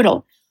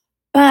anecdotal.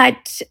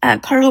 But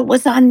Carl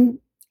was on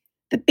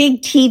the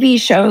big TV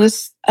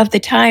shows of the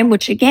time,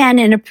 which again,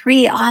 in a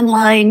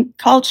pre-online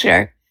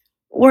culture,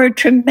 were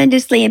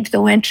tremendously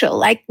influential,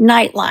 like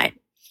Nightline,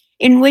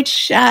 in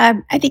which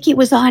I think he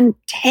was on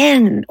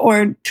 10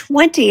 or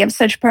 20 of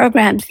such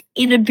programs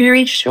in a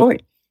very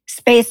short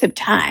space of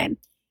time.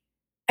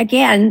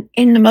 Again,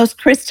 in the most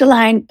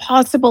crystalline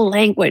possible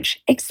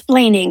language,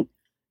 explaining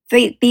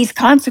these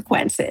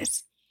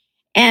consequences.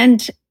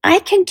 And I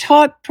can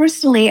talk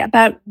personally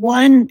about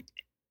one,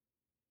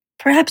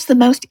 perhaps the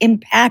most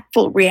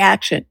impactful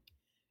reaction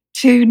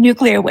to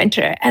nuclear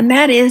winter, and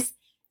that is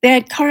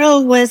that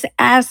Carl was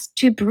asked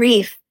to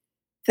brief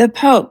the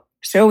Pope.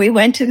 So we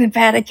went to the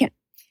Vatican.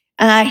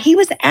 He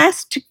was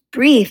asked to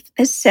brief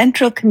the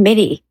Central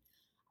Committee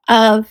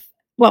of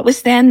what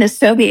was then the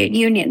Soviet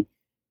Union,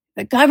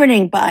 the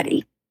governing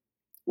body,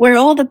 where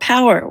all the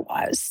power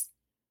was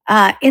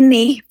in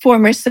the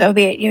former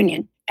Soviet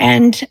Union.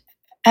 And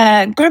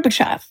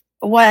Gorbachev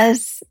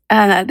was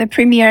the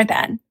premier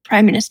then,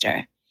 prime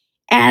minister.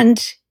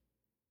 And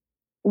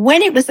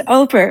when it was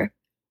over,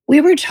 we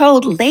were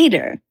told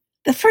later,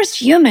 the first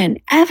human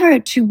ever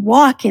to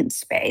walk in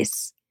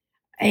space,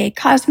 a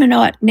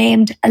cosmonaut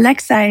named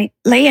Alexei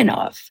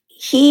Leonov,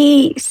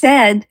 he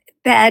said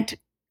that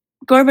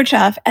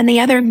Gorbachev and the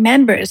other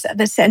members of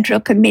the Central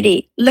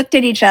Committee looked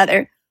at each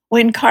other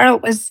when Carl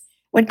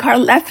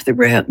left the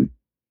room.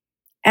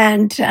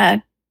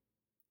 And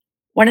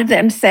one of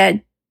them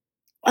said,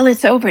 "Well,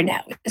 it's over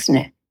now, isn't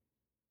it?"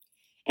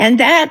 And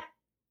that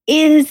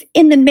is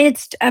in the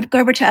midst of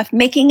Gorbachev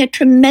making a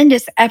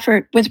tremendous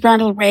effort with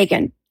Ronald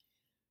Reagan,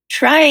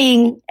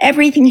 trying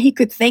everything he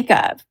could think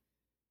of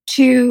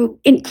to,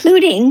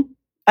 including,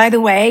 by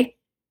the way,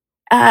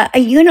 a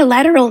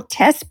unilateral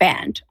test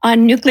ban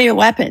on nuclear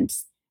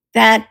weapons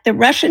that the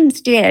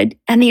Russians did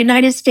and the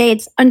United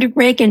States under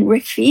Reagan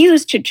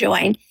refused to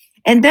join.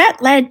 And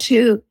that led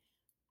to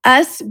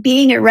us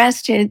being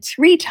arrested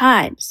 3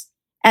 times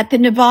at the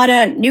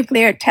Nevada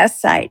nuclear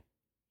test site,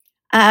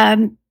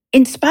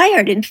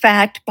 inspired, in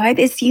fact, by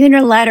this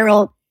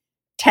unilateral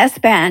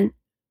test ban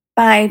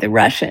by the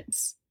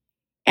Russians.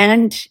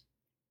 And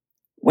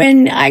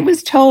when I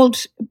was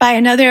told by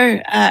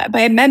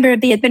by a member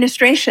of the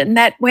administration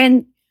that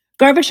when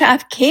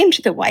Gorbachev came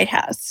to the White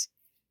House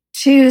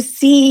to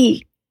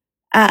see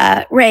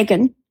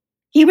Reagan,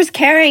 he was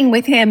carrying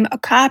with him a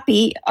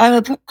copy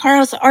of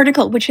Carl's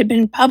article, which had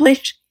been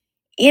published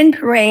in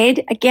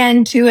Parade,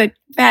 again, to a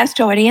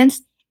vast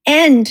audience,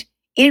 and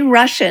in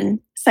Russian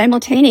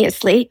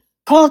simultaneously,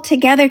 called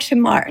Together to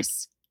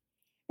Mars.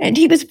 And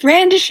he was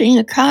brandishing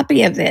a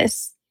copy of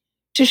this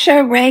to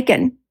show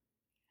Reagan,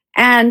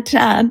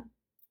 and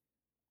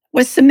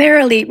was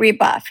summarily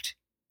rebuffed.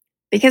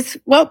 Because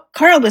what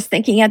Carl was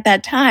thinking at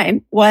that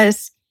time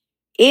was,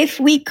 if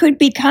we could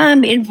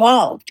become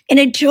involved in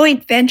a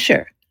joint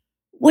venture,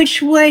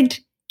 which would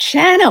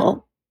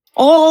channel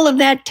all of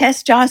that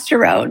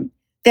testosterone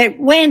that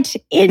went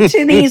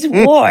into these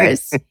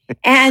wars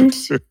and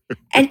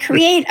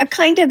create a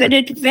kind of an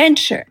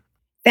adventure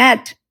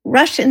that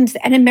Russians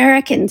and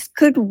Americans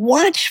could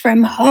watch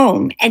from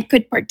home and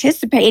could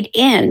participate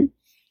in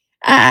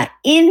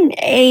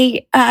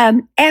a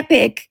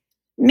epic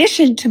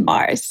mission to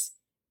Mars,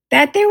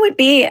 that there would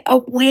be a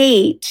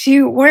way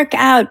to work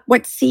out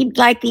what seemed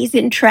like these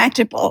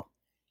intractable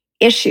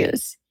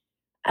issues.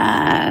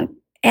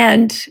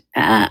 And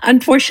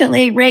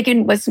unfortunately,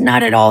 Reagan was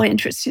not at all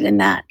interested in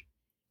that.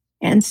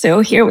 And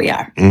so here we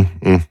are.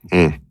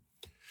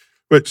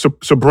 But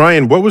so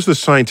Brian, what was the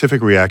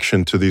scientific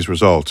reaction to these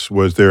results?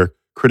 Was there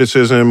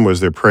criticism? Was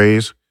there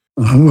praise?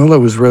 Well, it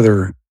was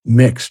rather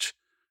mixed.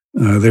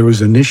 There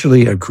was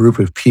initially a group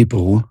of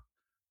people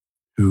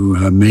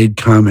who made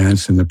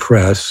comments in the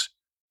press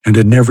and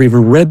had never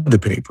even read the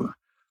paper.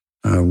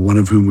 One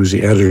of whom was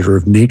the editor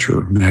of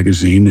Nature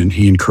magazine, and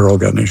he and Carl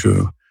got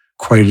into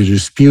quite a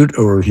dispute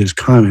over his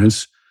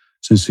comments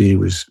since he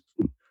was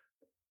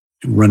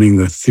running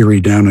the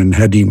theory down and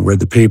hadn't even read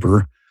the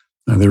paper.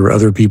 There were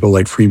other people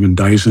like Freeman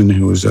Dyson,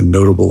 who was a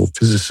notable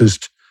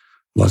physicist,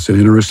 lots of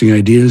interesting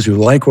ideas, who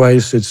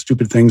likewise said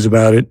stupid things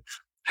about it,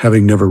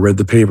 having never read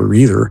the paper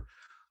either.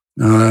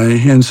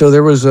 And so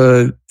there was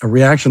a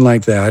reaction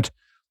like that.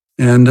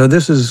 And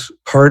this is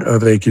part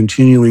of a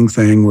continuing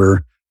thing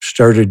where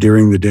started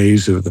during the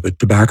days of the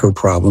tobacco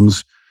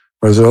problems,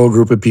 where there's a whole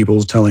group of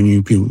people telling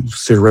you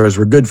cigarettes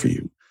were good for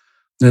you.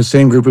 And the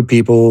same group of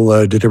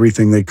people did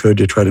everything they could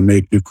to try to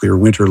make nuclear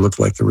winter look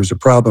like there was a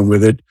problem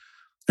with it.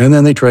 And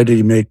then they tried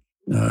to make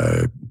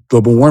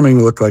global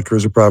warming look like there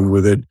was a problem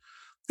with it.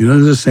 You know,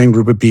 the same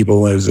group of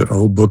people as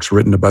whole books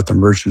written about the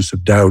merchants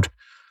of doubt.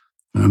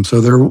 So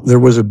there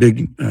was a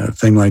big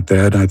thing like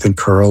that. I think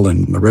Carl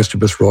and the rest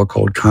of us were all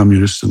called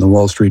communists in the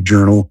Wall Street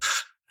Journal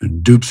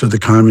and dupes of the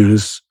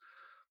communists.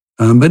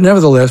 But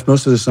nevertheless,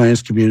 most of the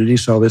science community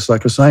saw this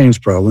like a science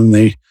problem.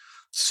 They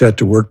set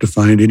to work to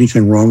find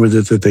anything wrong with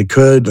it that they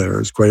could. There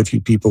was quite a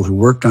few people who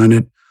worked on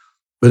it,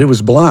 but it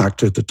was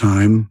blocked at the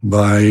time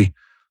by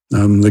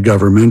the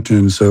government.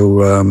 And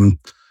so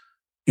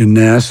in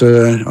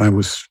NASA, I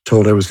was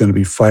told I was going to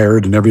be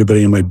fired and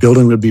everybody in my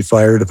building would be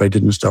fired if I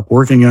didn't stop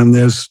working on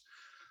this.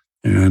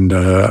 And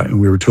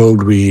we were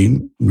told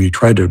we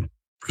tried to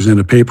present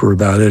a paper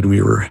about it, and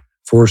we were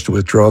forced to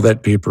withdraw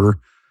that paper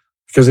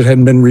because it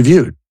hadn't been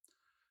reviewed.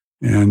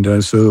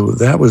 And so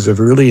that was a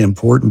really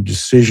important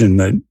decision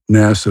that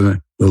NASA,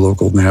 the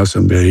local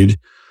NASA, made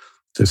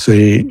to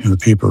say the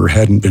paper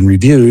hadn't been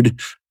reviewed,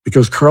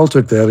 because Carl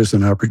took that as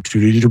an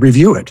opportunity to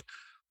review it.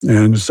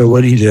 And so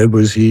what he did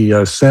was he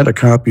sent a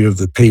copy of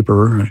the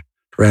paper, a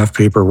draft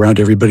paper, around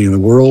to everybody in the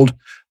world,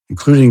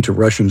 including to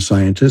Russian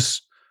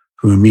scientists,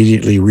 who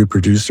immediately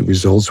reproduced the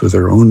results with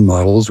their own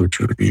models, which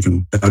were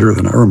even better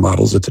than our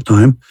models at the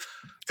time.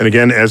 And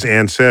again, as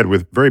Anne said,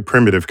 with very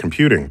primitive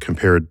computing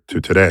compared to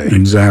today.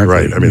 Exactly.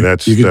 Right. I mean,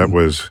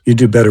 you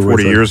do better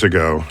 40 years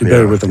ago. You do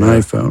better with an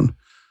iPhone.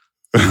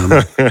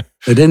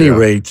 At any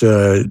rate,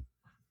 so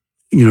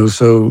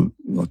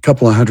a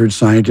couple of hundred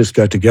scientists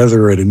got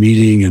together at a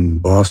meeting in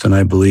Boston,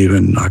 I believe,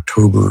 in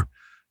October,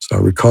 so I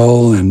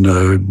recall,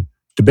 and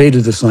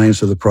debated the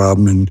science of the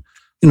problem. And,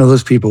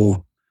 those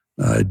people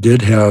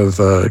did have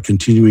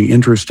continuing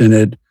interest in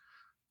it.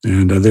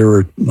 And there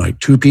were like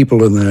 2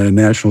 people in the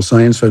National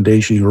Science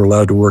Foundation who were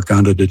allowed to work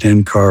on it at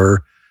NCAR.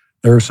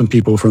 There were some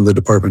people from the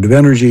Department of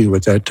Energy who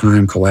at that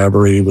time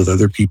collaborated with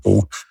other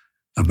people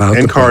about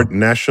NCAR,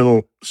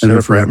 National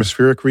Center for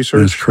Atmospheric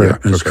Research? That's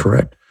correct. That's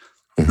correct.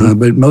 Mm-hmm.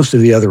 But most of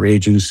the other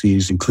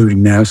agencies, including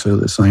NASA,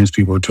 the science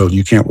people were told,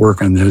 you can't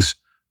work on this.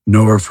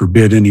 NOAA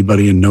forbid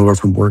anybody in NOAA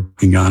from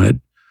working on it.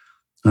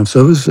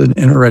 So it was an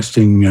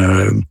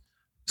interesting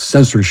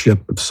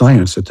censorship of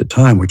science at the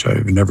time, which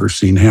I've never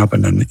seen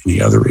happen on any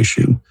other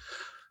issue.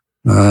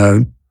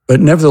 But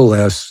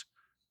nevertheless,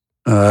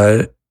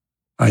 but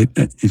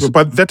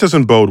that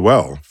doesn't bode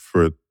well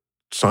for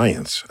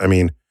science. I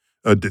mean,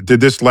 did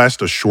this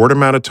last a short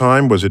amount of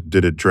time?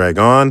 Did it drag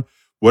on?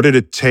 What did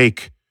it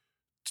take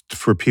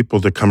for people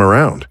to come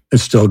around?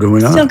 It's still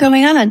going on. Still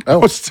going on.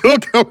 Oh, it's still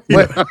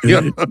going on.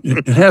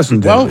 It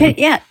hasn't. Well,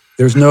 yet.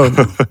 There's no.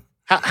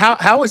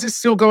 How is it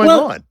still going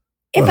on?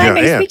 If I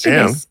may speak to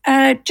this,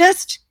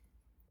 just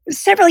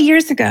several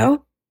years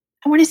ago,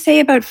 I want to say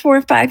about 4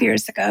 or 5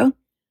 years ago,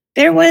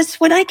 there was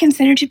what I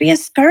consider to be a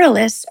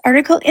scurrilous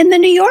article in the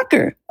New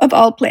Yorker, of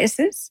all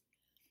places,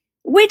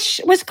 which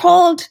was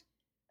called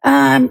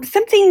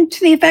something to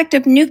the effect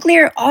of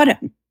nuclear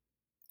autumn.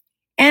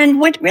 And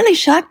what really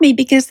shocked me,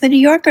 because the New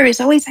Yorker has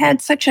always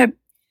had such a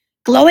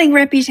glowing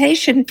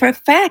reputation for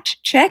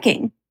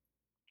fact-checking,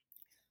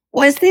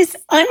 was this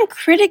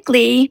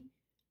uncritically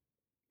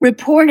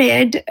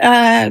reported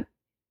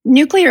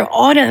nuclear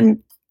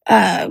autumn,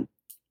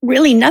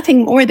 really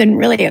nothing more than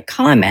really a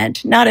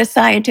comment, not a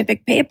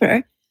scientific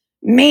paper,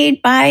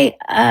 made by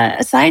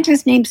a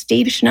scientist named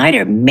Steve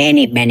Schneider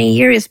many, many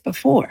years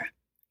before.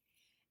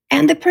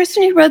 And the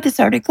person who wrote this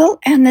article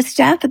and the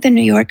staff at the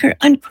New Yorker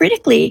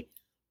uncritically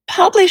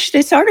published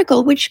this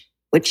article, which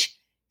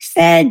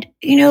said,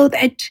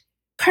 that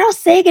Carl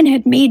Sagan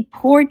had made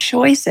poor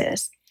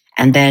choices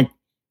and that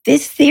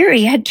this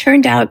theory had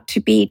turned out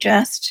to be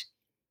just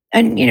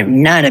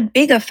not a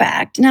big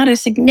effect, not a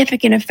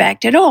significant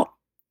effect at all.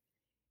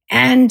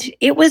 And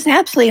it was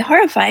absolutely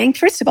horrifying,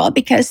 first of all,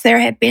 because there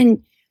have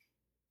been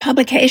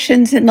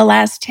publications in the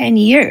last 10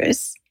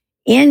 years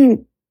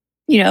in,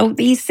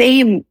 these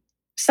same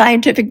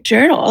scientific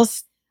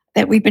journals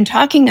that we've been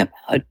talking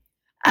about,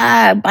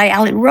 by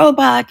Alan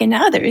Roebuck and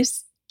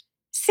others,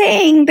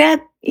 saying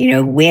that,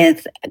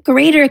 with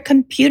greater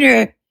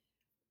computer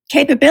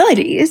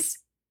capabilities,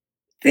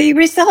 the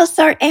results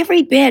are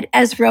every bit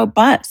as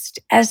robust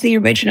as the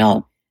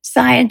original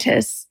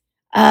scientists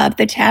of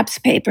the TAPS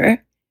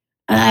paper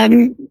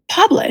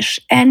publish,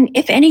 and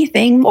if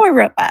anything, more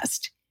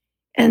robust.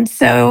 And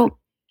so,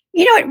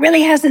 it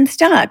really hasn't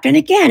stopped. And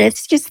again,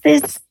 it's just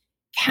this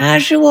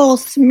casual,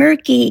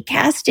 smirky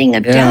casting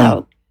of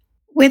doubt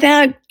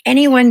without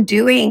anyone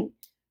doing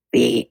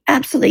the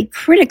absolutely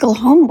critical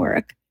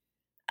homework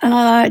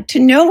to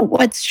know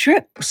what's true.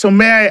 So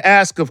may I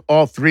ask of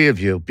all three of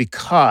you,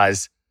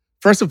 because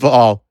first of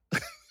all,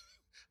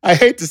 I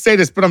hate to say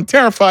this, but I'm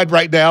terrified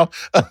right now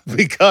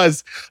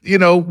because,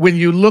 when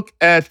you look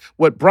at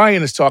what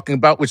Brian is talking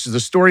about, which is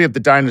the story of the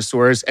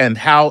dinosaurs and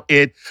how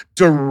it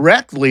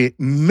directly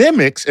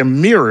mimics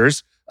and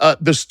mirrors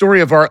the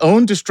story of our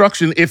own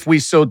destruction if we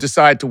so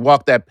decide to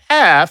walk that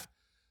path.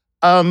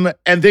 And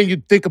then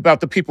you think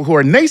about the people who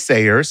are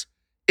naysayers.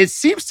 It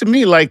seems to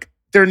me like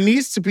there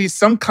needs to be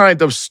some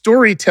kind of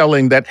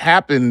storytelling that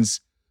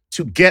happens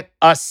to get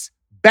us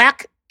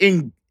back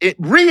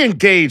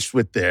re-engaged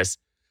with this.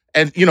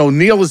 And,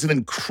 Neil is an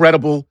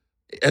incredible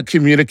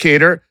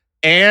communicator.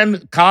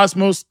 And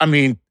Cosmos,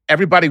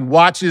 everybody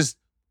watches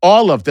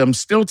all of them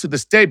still to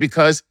this day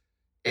because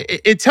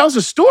it tells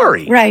a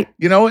story. Right.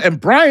 And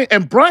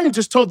Brian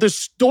just told this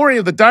story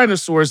of the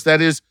dinosaurs that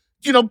is,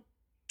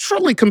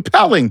 truly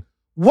compelling.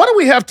 What do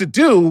we have to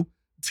do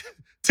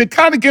to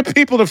kind of get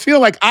people to feel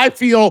like I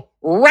feel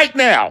right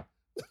now?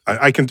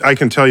 I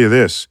can tell you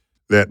this,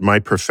 that my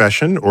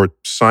profession, or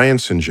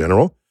science in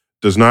general,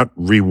 does not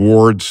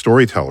reward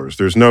storytellers.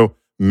 There's no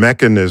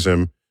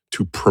mechanism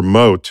to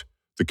promote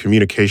the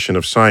communication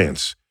of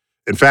science.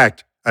 In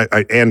fact,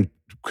 Anne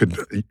you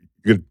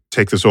could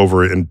take this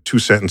over in 2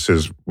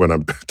 sentences when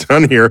I'm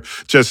done here.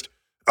 Just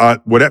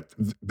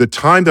the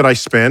time that I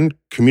spend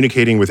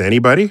communicating with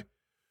anybody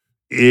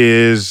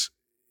is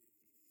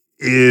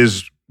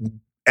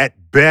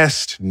at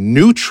best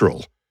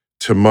neutral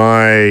to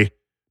my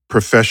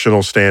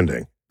professional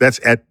standing. That's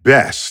at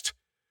best.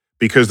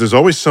 Because there's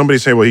always somebody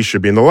saying, well, he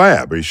should be in the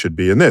lab, or he should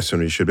be in this,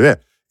 and he should be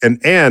that.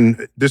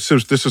 And this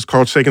is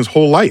Carl Sagan's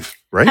whole life,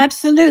 right?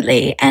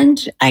 Absolutely.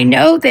 And I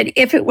know that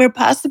if it were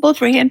possible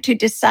for him to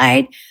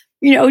decide,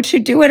 to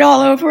do it all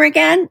over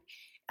again,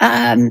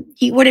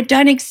 he would have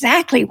done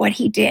exactly what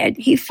he did.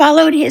 He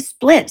followed his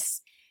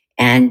bliss,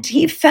 and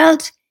he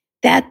felt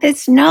that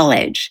this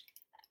knowledge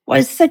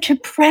was such a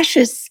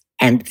precious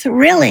and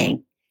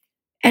thrilling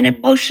and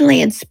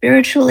emotionally and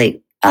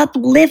spiritually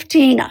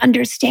uplifting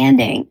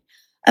understanding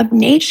of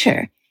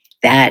nature,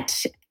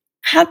 that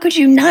how could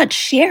you not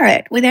share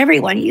it with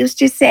everyone? He used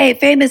to say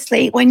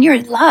famously, when you're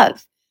in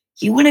love,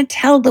 you want to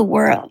tell the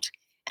world.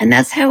 And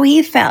that's how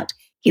he felt.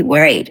 He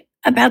worried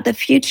about the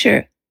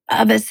future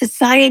of a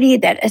society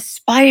that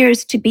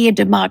aspires to be a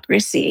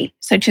democracy,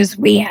 such as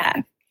we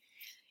have.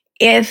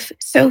 If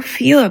so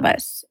few of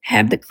us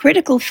have the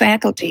critical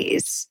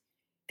faculties,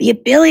 the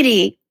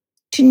ability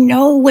to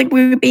know when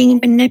we're being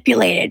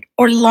manipulated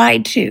or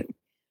lied to,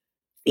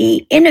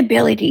 the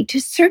inability to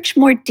search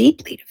more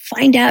deeply to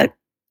find out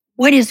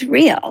what is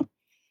real.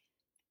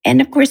 And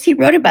of course, he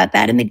wrote about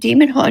that in the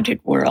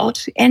demon-haunted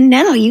world. And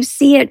now you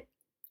see it,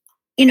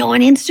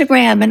 on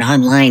Instagram and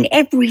online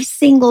every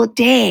single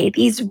day,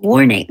 these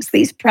warnings,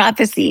 these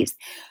prophecies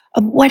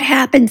of what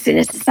happens in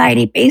a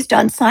society based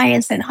on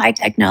science and high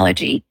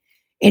technology,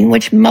 in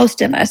which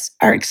most of us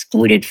are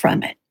excluded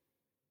from it.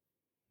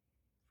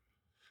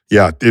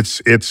 Yeah,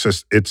 it's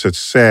a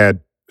sad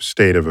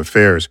state of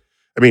affairs.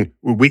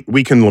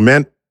 We can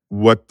lament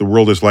what the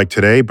world is like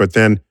today, but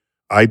then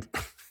I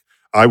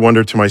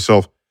wonder to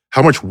myself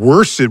how much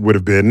worse it would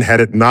have been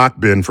had it not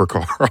been for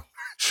Carl.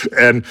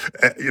 And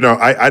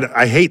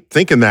I hate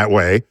thinking that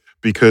way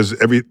because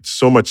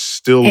so much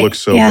still looks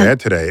so bad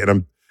today.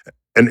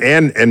 And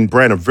Anne and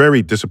Brian are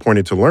very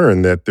disappointed to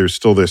learn that there's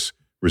still this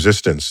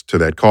resistance to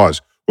that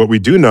cause. What we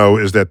do know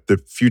is that the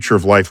Future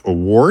of Life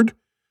Award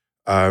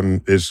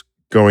is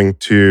going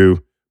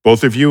to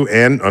both of you,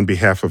 and on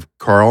behalf of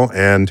Carl,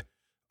 and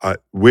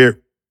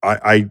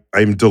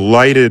I'm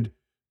delighted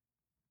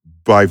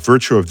by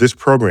virtue of this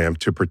program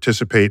to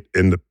participate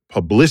in the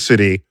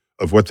publicity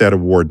of what that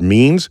award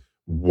means,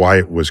 why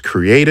it was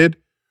created,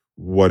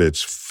 what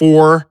it's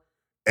for,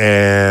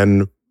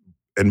 and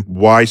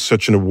why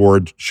such an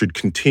award should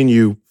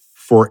continue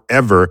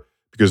forever,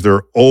 because there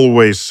are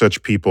always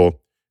such people,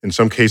 in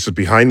some cases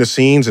behind the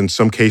scenes, in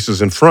some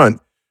cases in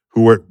front,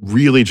 who are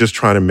really just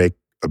trying to make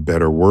a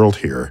better world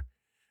here.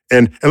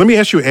 And let me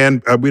ask you,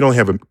 Anne, we only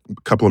have a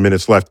couple of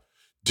minutes left.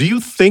 Do you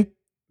think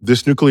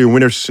this nuclear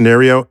winter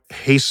scenario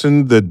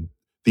hastened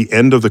the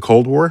end of the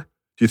Cold War?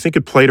 Do you think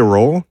it played a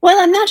role?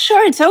 Well, I'm not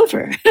sure it's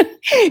over.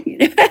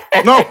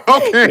 No,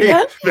 okay.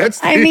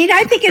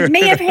 I think it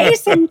may have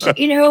hastened,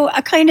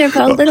 a kind of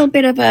a little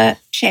bit of a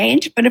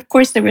change. But of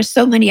course, there were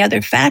so many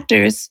other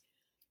factors,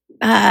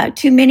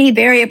 too many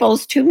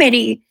variables, too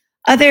many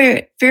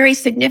other very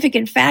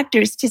significant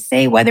factors to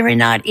say whether or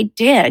not it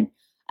did.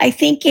 I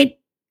think it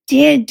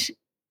did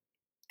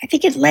I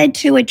think it led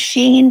to a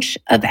change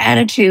of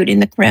attitude in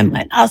the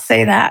Kremlin. I'll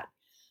say that.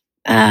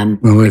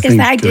 Because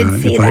I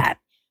did see that.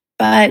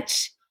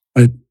 But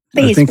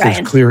please, I think Brian.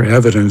 there's clear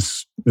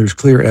evidence. There's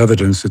clear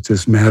evidence that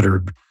this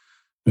mattered.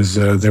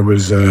 There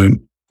was the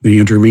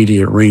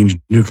Intermediate Range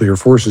Nuclear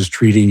Forces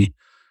Treaty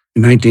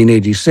in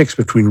 1986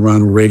 between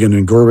Ronald Reagan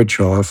and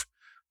Gorbachev,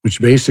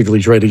 which basically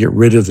tried to get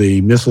rid of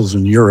the missiles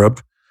in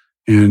Europe.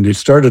 And it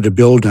started to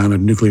build down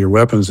on nuclear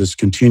weapons. It's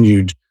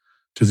continued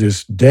to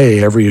this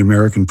day. Every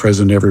American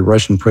president, every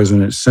Russian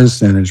president since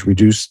then has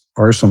reduced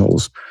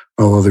arsenals,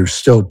 although there's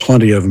still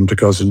plenty of them to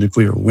cause a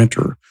nuclear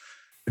winter.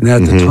 And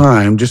at the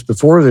time, just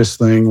before this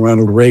thing,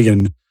 Ronald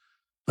Reagan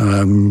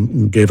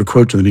gave a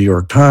quote to the New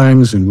York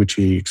Times in which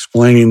he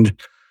explained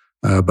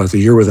about the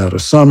year without a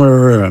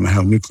summer and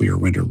how nuclear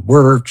winter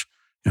worked,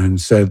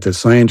 and said that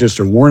scientists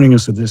are warning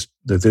us that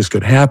this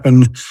could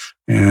happen.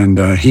 And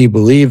he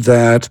believed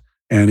that,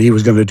 and he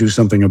was going to do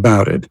something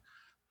about it.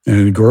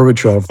 And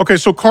Gorbachev... Okay,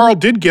 so Carl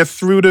did get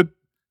through to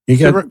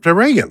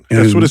Reagan.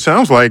 That's what it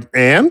sounds like.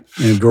 And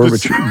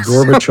Gorbachev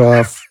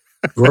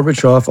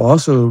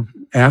also,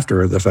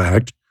 after the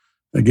fact,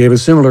 gave a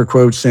similar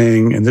quote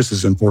saying, and this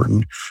is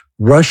important,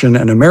 Russian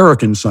and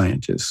American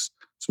scientists.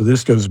 So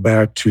this goes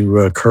back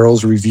to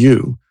Carl's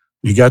review.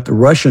 He got the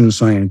Russian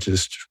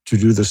scientists to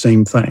do the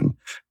same thing.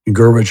 And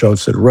Gorbachev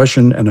said,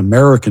 Russian and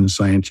American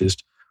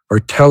scientists are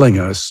telling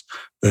us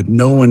that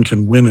no one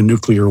can win a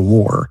nuclear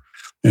war.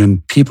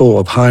 And people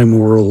of high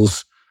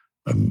morals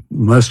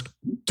must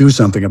do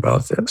something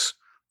about this.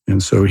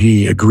 And so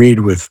he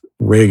agreed with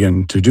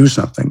Reagan to do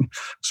something.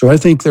 So I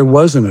think there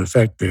was an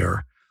effect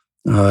there.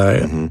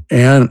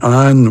 And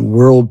on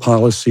world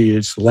policy,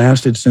 it's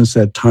lasted since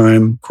that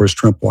time. Of course,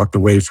 Trump walked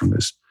away from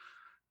this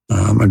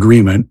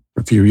agreement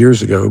a few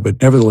years ago. But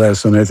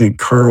nevertheless, and I think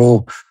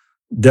Carl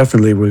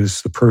definitely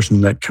was the person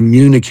that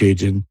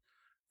communicated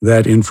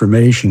that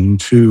information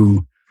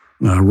to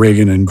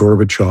Reagan and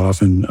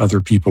Gorbachev and other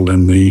people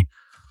in the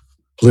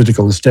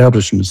political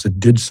establishments that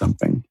did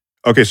something.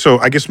 Okay, so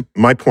I guess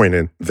my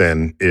point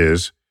then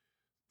is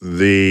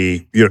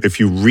if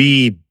you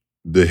read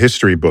the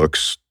history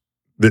books,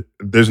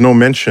 there's no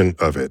mention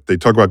of it. They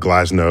talk about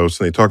glasnost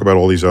and they talk about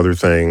all these other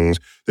things.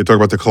 They talk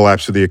about the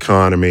collapse of the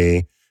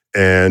economy,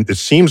 and it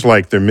seems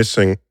like they're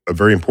missing a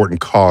very important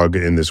cog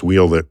in this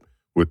wheel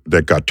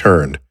that got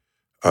turned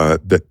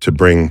to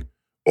bring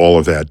all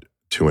of that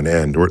to an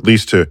end, or at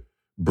least to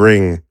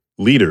bring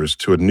leaders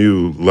to a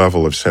new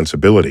level of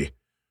sensibility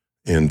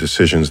in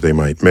decisions they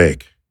might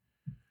make.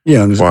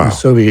 Yeah, and the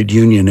Soviet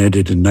Union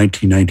ended in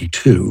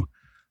 1992.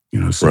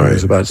 So it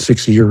was about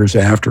 6 years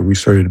after we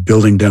started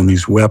building down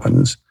these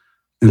weapons.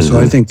 And so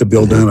I think the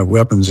build down of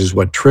weapons is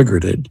what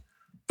triggered it.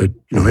 But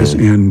as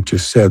Ann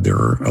just said, there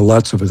are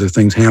lots of other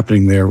things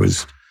happening there. It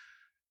was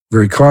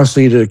very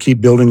costly to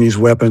keep building these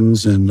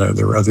weapons, and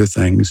there are other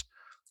things,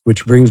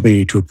 which brings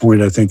me to a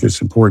point I think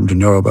that's important to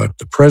know about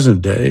the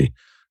present day.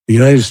 The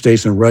United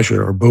States and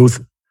Russia are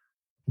both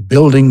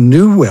building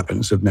new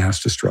weapons of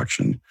mass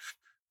destruction.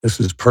 This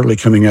is partly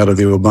coming out of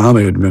the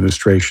Obama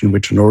administration,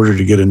 which in order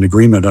to get an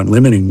agreement on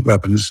limiting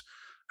weapons,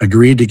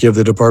 agreed to give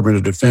the Department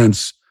of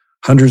Defense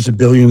hundreds of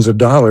billions of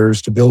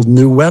dollars to build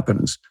new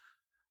weapons.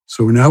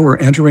 So now we're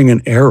entering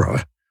an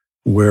era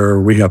where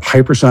we have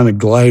hypersonic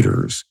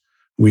gliders,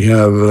 we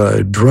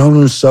have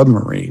drone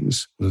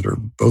submarines that are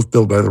both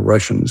built by the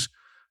Russians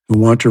who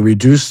want to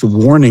reduce the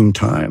warning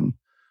time.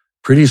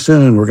 Pretty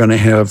soon we're going to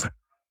have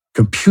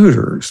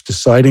computers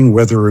deciding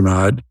whether or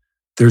not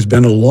there's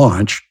been a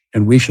launch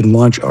and we should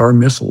launch our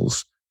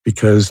missiles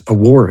because a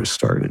war has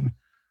started.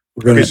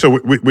 So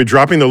we're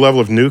dropping the level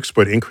of nukes,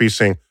 but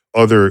increasing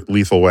other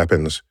lethal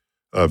weapons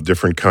of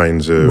different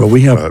kinds of well,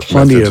 we have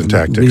plenty of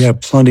tactics. We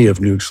have plenty of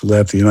nukes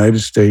left. The United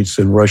States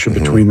and Russia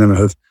between them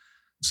have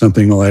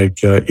something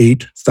like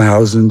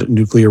 8,000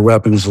 nuclear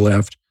weapons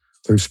left.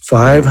 There's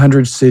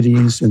 500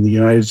 cities in the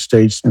United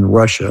States and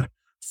Russia.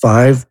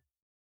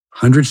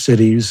 500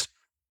 cities,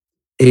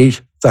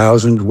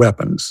 8,000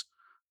 weapons.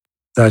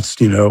 That's,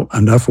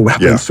 enough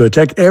weapons to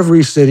attack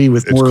every city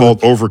with more. It's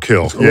called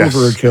overkill.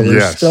 Overkill.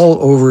 It's still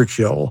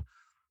overkill.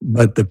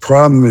 But the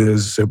problem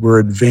is that we're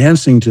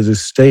advancing to the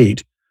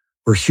state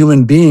where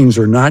human beings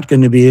are not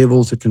going to be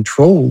able to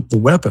control the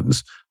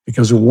weapons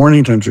because the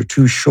warning times are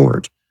too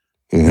short.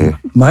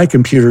 My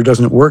computer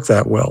doesn't work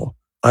that well.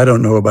 I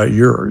don't know about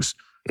yours.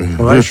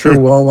 Well, I sure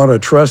well want to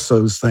trust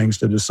those things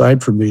to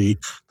decide for me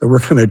that we're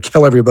going to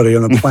kill everybody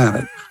on the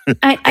planet.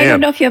 I don't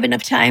know if you have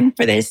enough time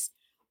for this,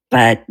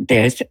 but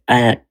there's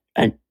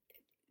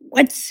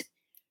what's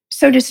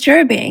so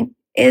disturbing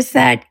is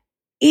that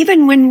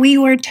even when we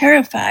were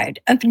terrified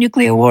of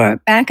nuclear war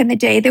back in the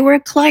day, there were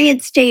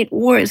client state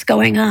wars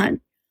going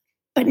on,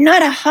 but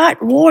not a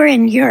hot war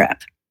in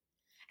Europe.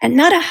 And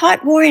not a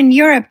hot war in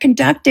Europe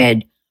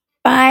conducted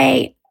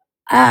by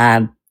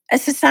a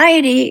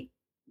society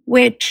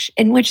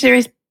in which there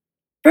is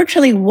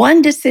virtually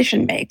one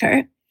decision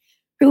maker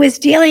who is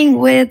dealing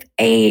with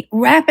a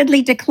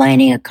rapidly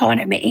declining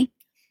economy,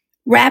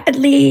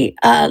 rapidly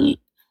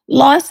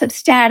loss of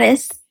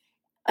status,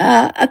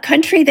 a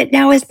country that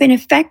now has been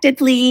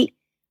effectively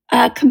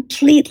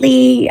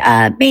completely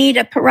made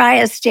a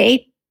pariah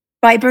state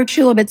by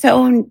virtue of its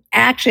own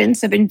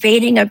actions of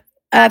invading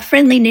a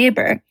friendly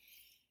neighbor.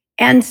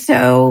 And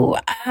so,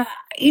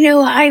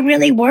 I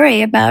really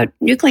worry about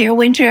nuclear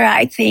winter,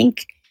 I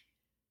think,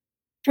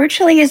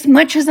 virtually as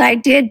much as I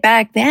did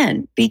back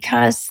then,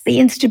 because the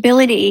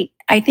instability,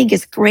 I think,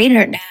 is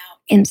greater now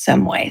in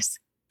some ways.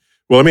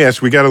 Well, let me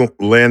ask, we got to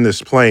land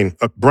this plane.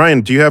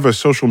 Brian, do you have a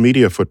social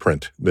media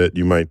footprint that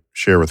you might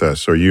share with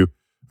us? Are you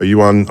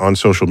on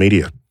social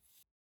media?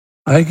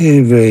 I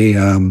gave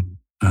a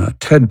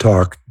TED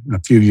Talk a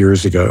few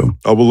years ago.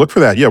 Oh, we'll look for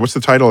that. Yeah, what's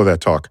the title of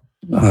that talk?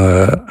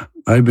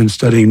 I've been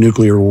studying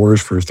nuclear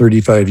wars for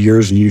 35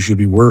 years, and you should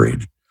be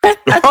worried.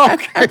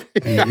 Okay.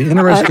 And the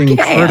interesting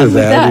part of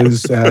that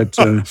is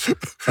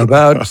that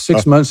about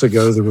 6 months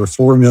ago, there were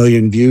 4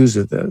 million views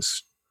of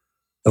this.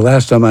 The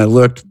last time I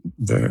looked,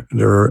 there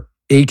are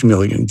 8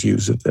 million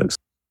views of this.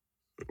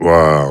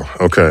 Wow.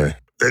 Okay.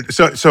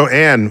 So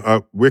Anne,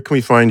 where can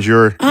we find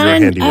your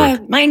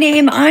handiwork? My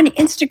name on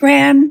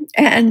Instagram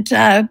and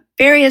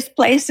various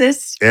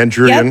places. Anne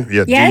Druyan,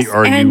 yes,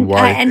 Druyan.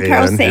 And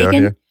Carl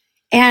Sagan. Yeah.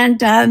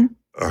 And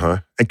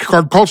And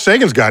Carl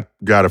Sagan's got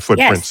a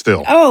footprint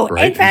still. Oh,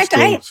 right? in fact,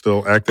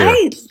 still active.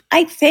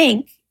 I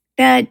think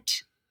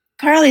that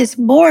Carl is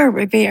more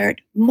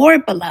revered, more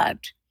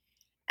beloved,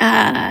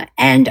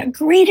 and a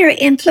greater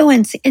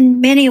influence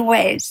in many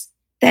ways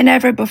than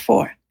ever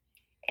before.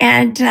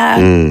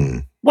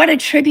 And what a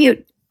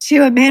tribute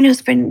to a man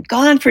who's been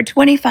gone for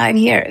 25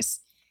 years,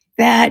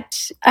 that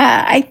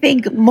I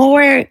think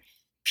more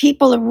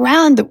people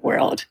around the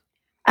world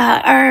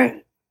are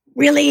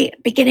really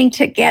beginning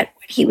to get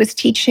what he was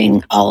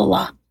teaching all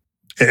along.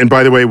 And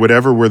by the way,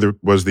 whatever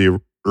was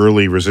the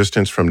early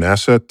resistance from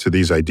NASA to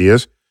these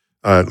ideas,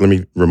 let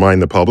me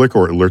remind the public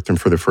or alert them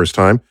for the first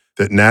time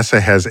that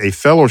NASA has a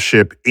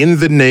fellowship in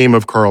the name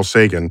of Carl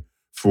Sagan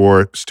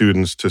for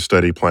students to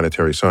study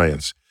planetary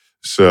science.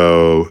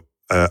 So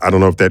I don't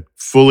know if that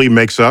fully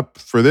makes up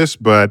for this,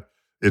 but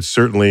it's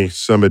certainly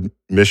some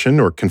admission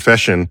or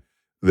confession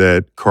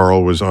that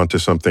Carl was onto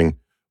something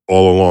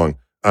all along.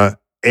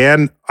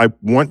 And I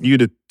want you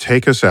to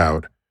take us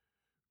out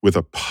with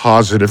a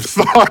positive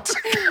thought.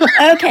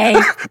 Okay.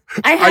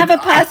 I have a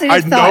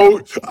positive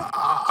thought.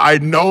 I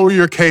know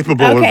you're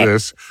capable of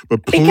this,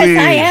 but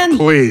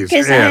please,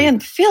 Because I am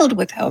filled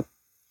with hope.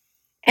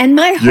 And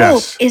my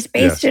hope is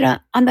based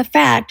on the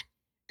fact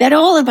that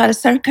all of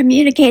us are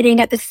communicating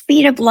at the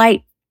speed of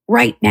light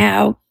right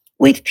now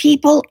with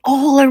people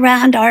all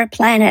around our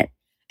planet.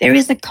 There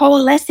is a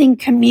coalescing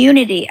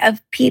community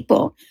of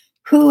people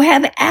who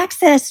have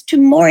access to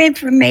more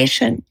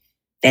information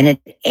than at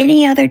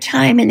any other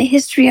time in the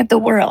history of the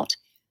world.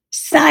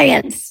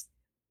 Science,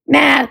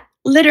 math,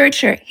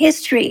 literature,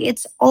 history,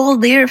 it's all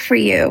there for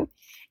you.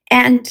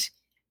 And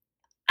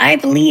I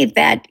believe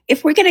that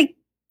if we're going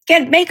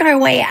to make our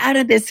way out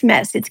of this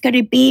mess, it's going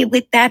to be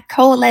with that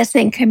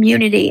coalescing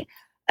community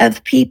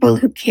of people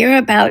who care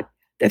about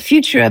the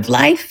future of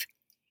life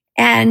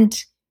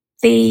and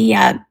the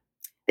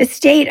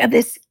state of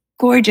this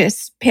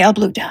gorgeous pale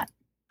blue dot.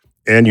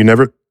 And you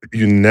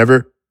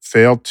never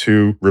fail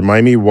to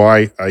remind me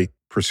why I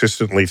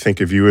persistently think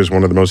of you as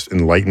one of the most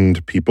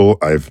enlightened people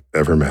I've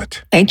ever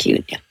met. Thank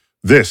you.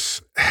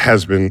 This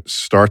has been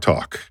Star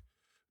Talk,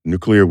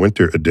 Nuclear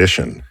Winter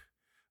Edition.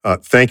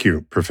 Thank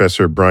you,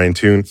 Professor Brian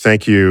Toon.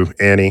 Thank you,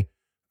 Annie.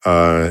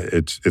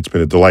 It's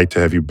been a delight to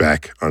have you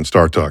back on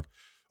Star Talk.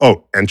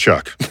 Oh, and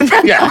Chuck.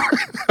 Yeah,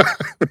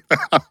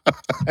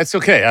 that's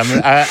okay.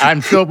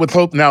 I'm filled with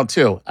hope now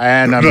too.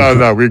 And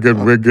no, we're good.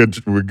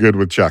 We're good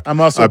with Chuck.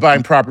 I'm also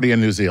buying property in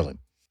New Zealand.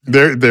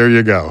 There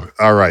you go.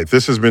 All right,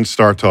 this has been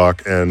Star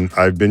Talk, and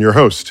I've been your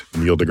host,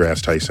 Neil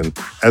deGrasse Tyson.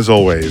 As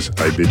always,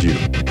 I bid you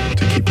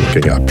to keep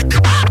looking up.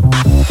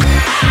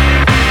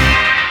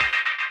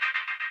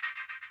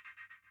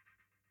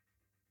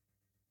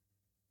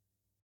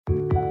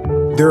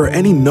 There are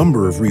any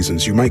number of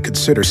reasons you might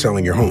consider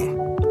selling your home.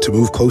 To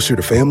move closer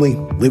to family,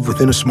 live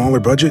within a smaller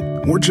budget,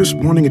 or just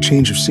wanting a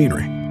change of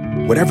scenery.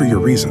 Whatever your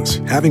reasons,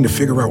 having to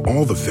figure out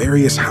all the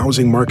various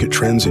housing market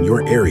trends in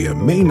your area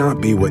may not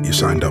be what you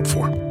signed up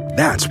for.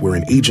 That's where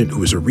an agent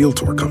who is a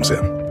realtor comes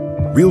in.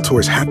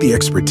 Realtors have the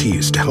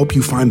expertise to help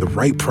you find the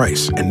right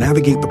price and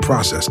navigate the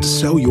process to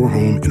sell your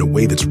home in a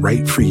way that's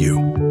right for you.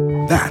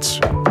 That's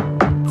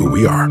who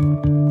we are.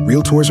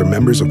 Realtors are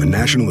members of the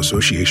National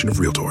Association of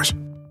Realtors.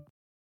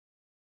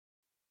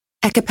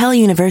 At Capella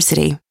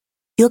University,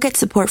 you'll get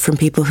support from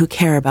people who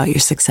care about your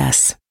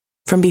success.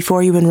 From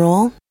before you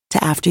enroll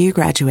to after you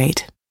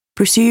graduate,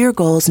 pursue your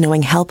goals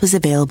knowing help is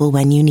available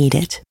when you need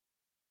it.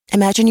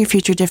 Imagine your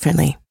future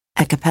differently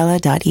at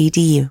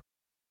capella.edu.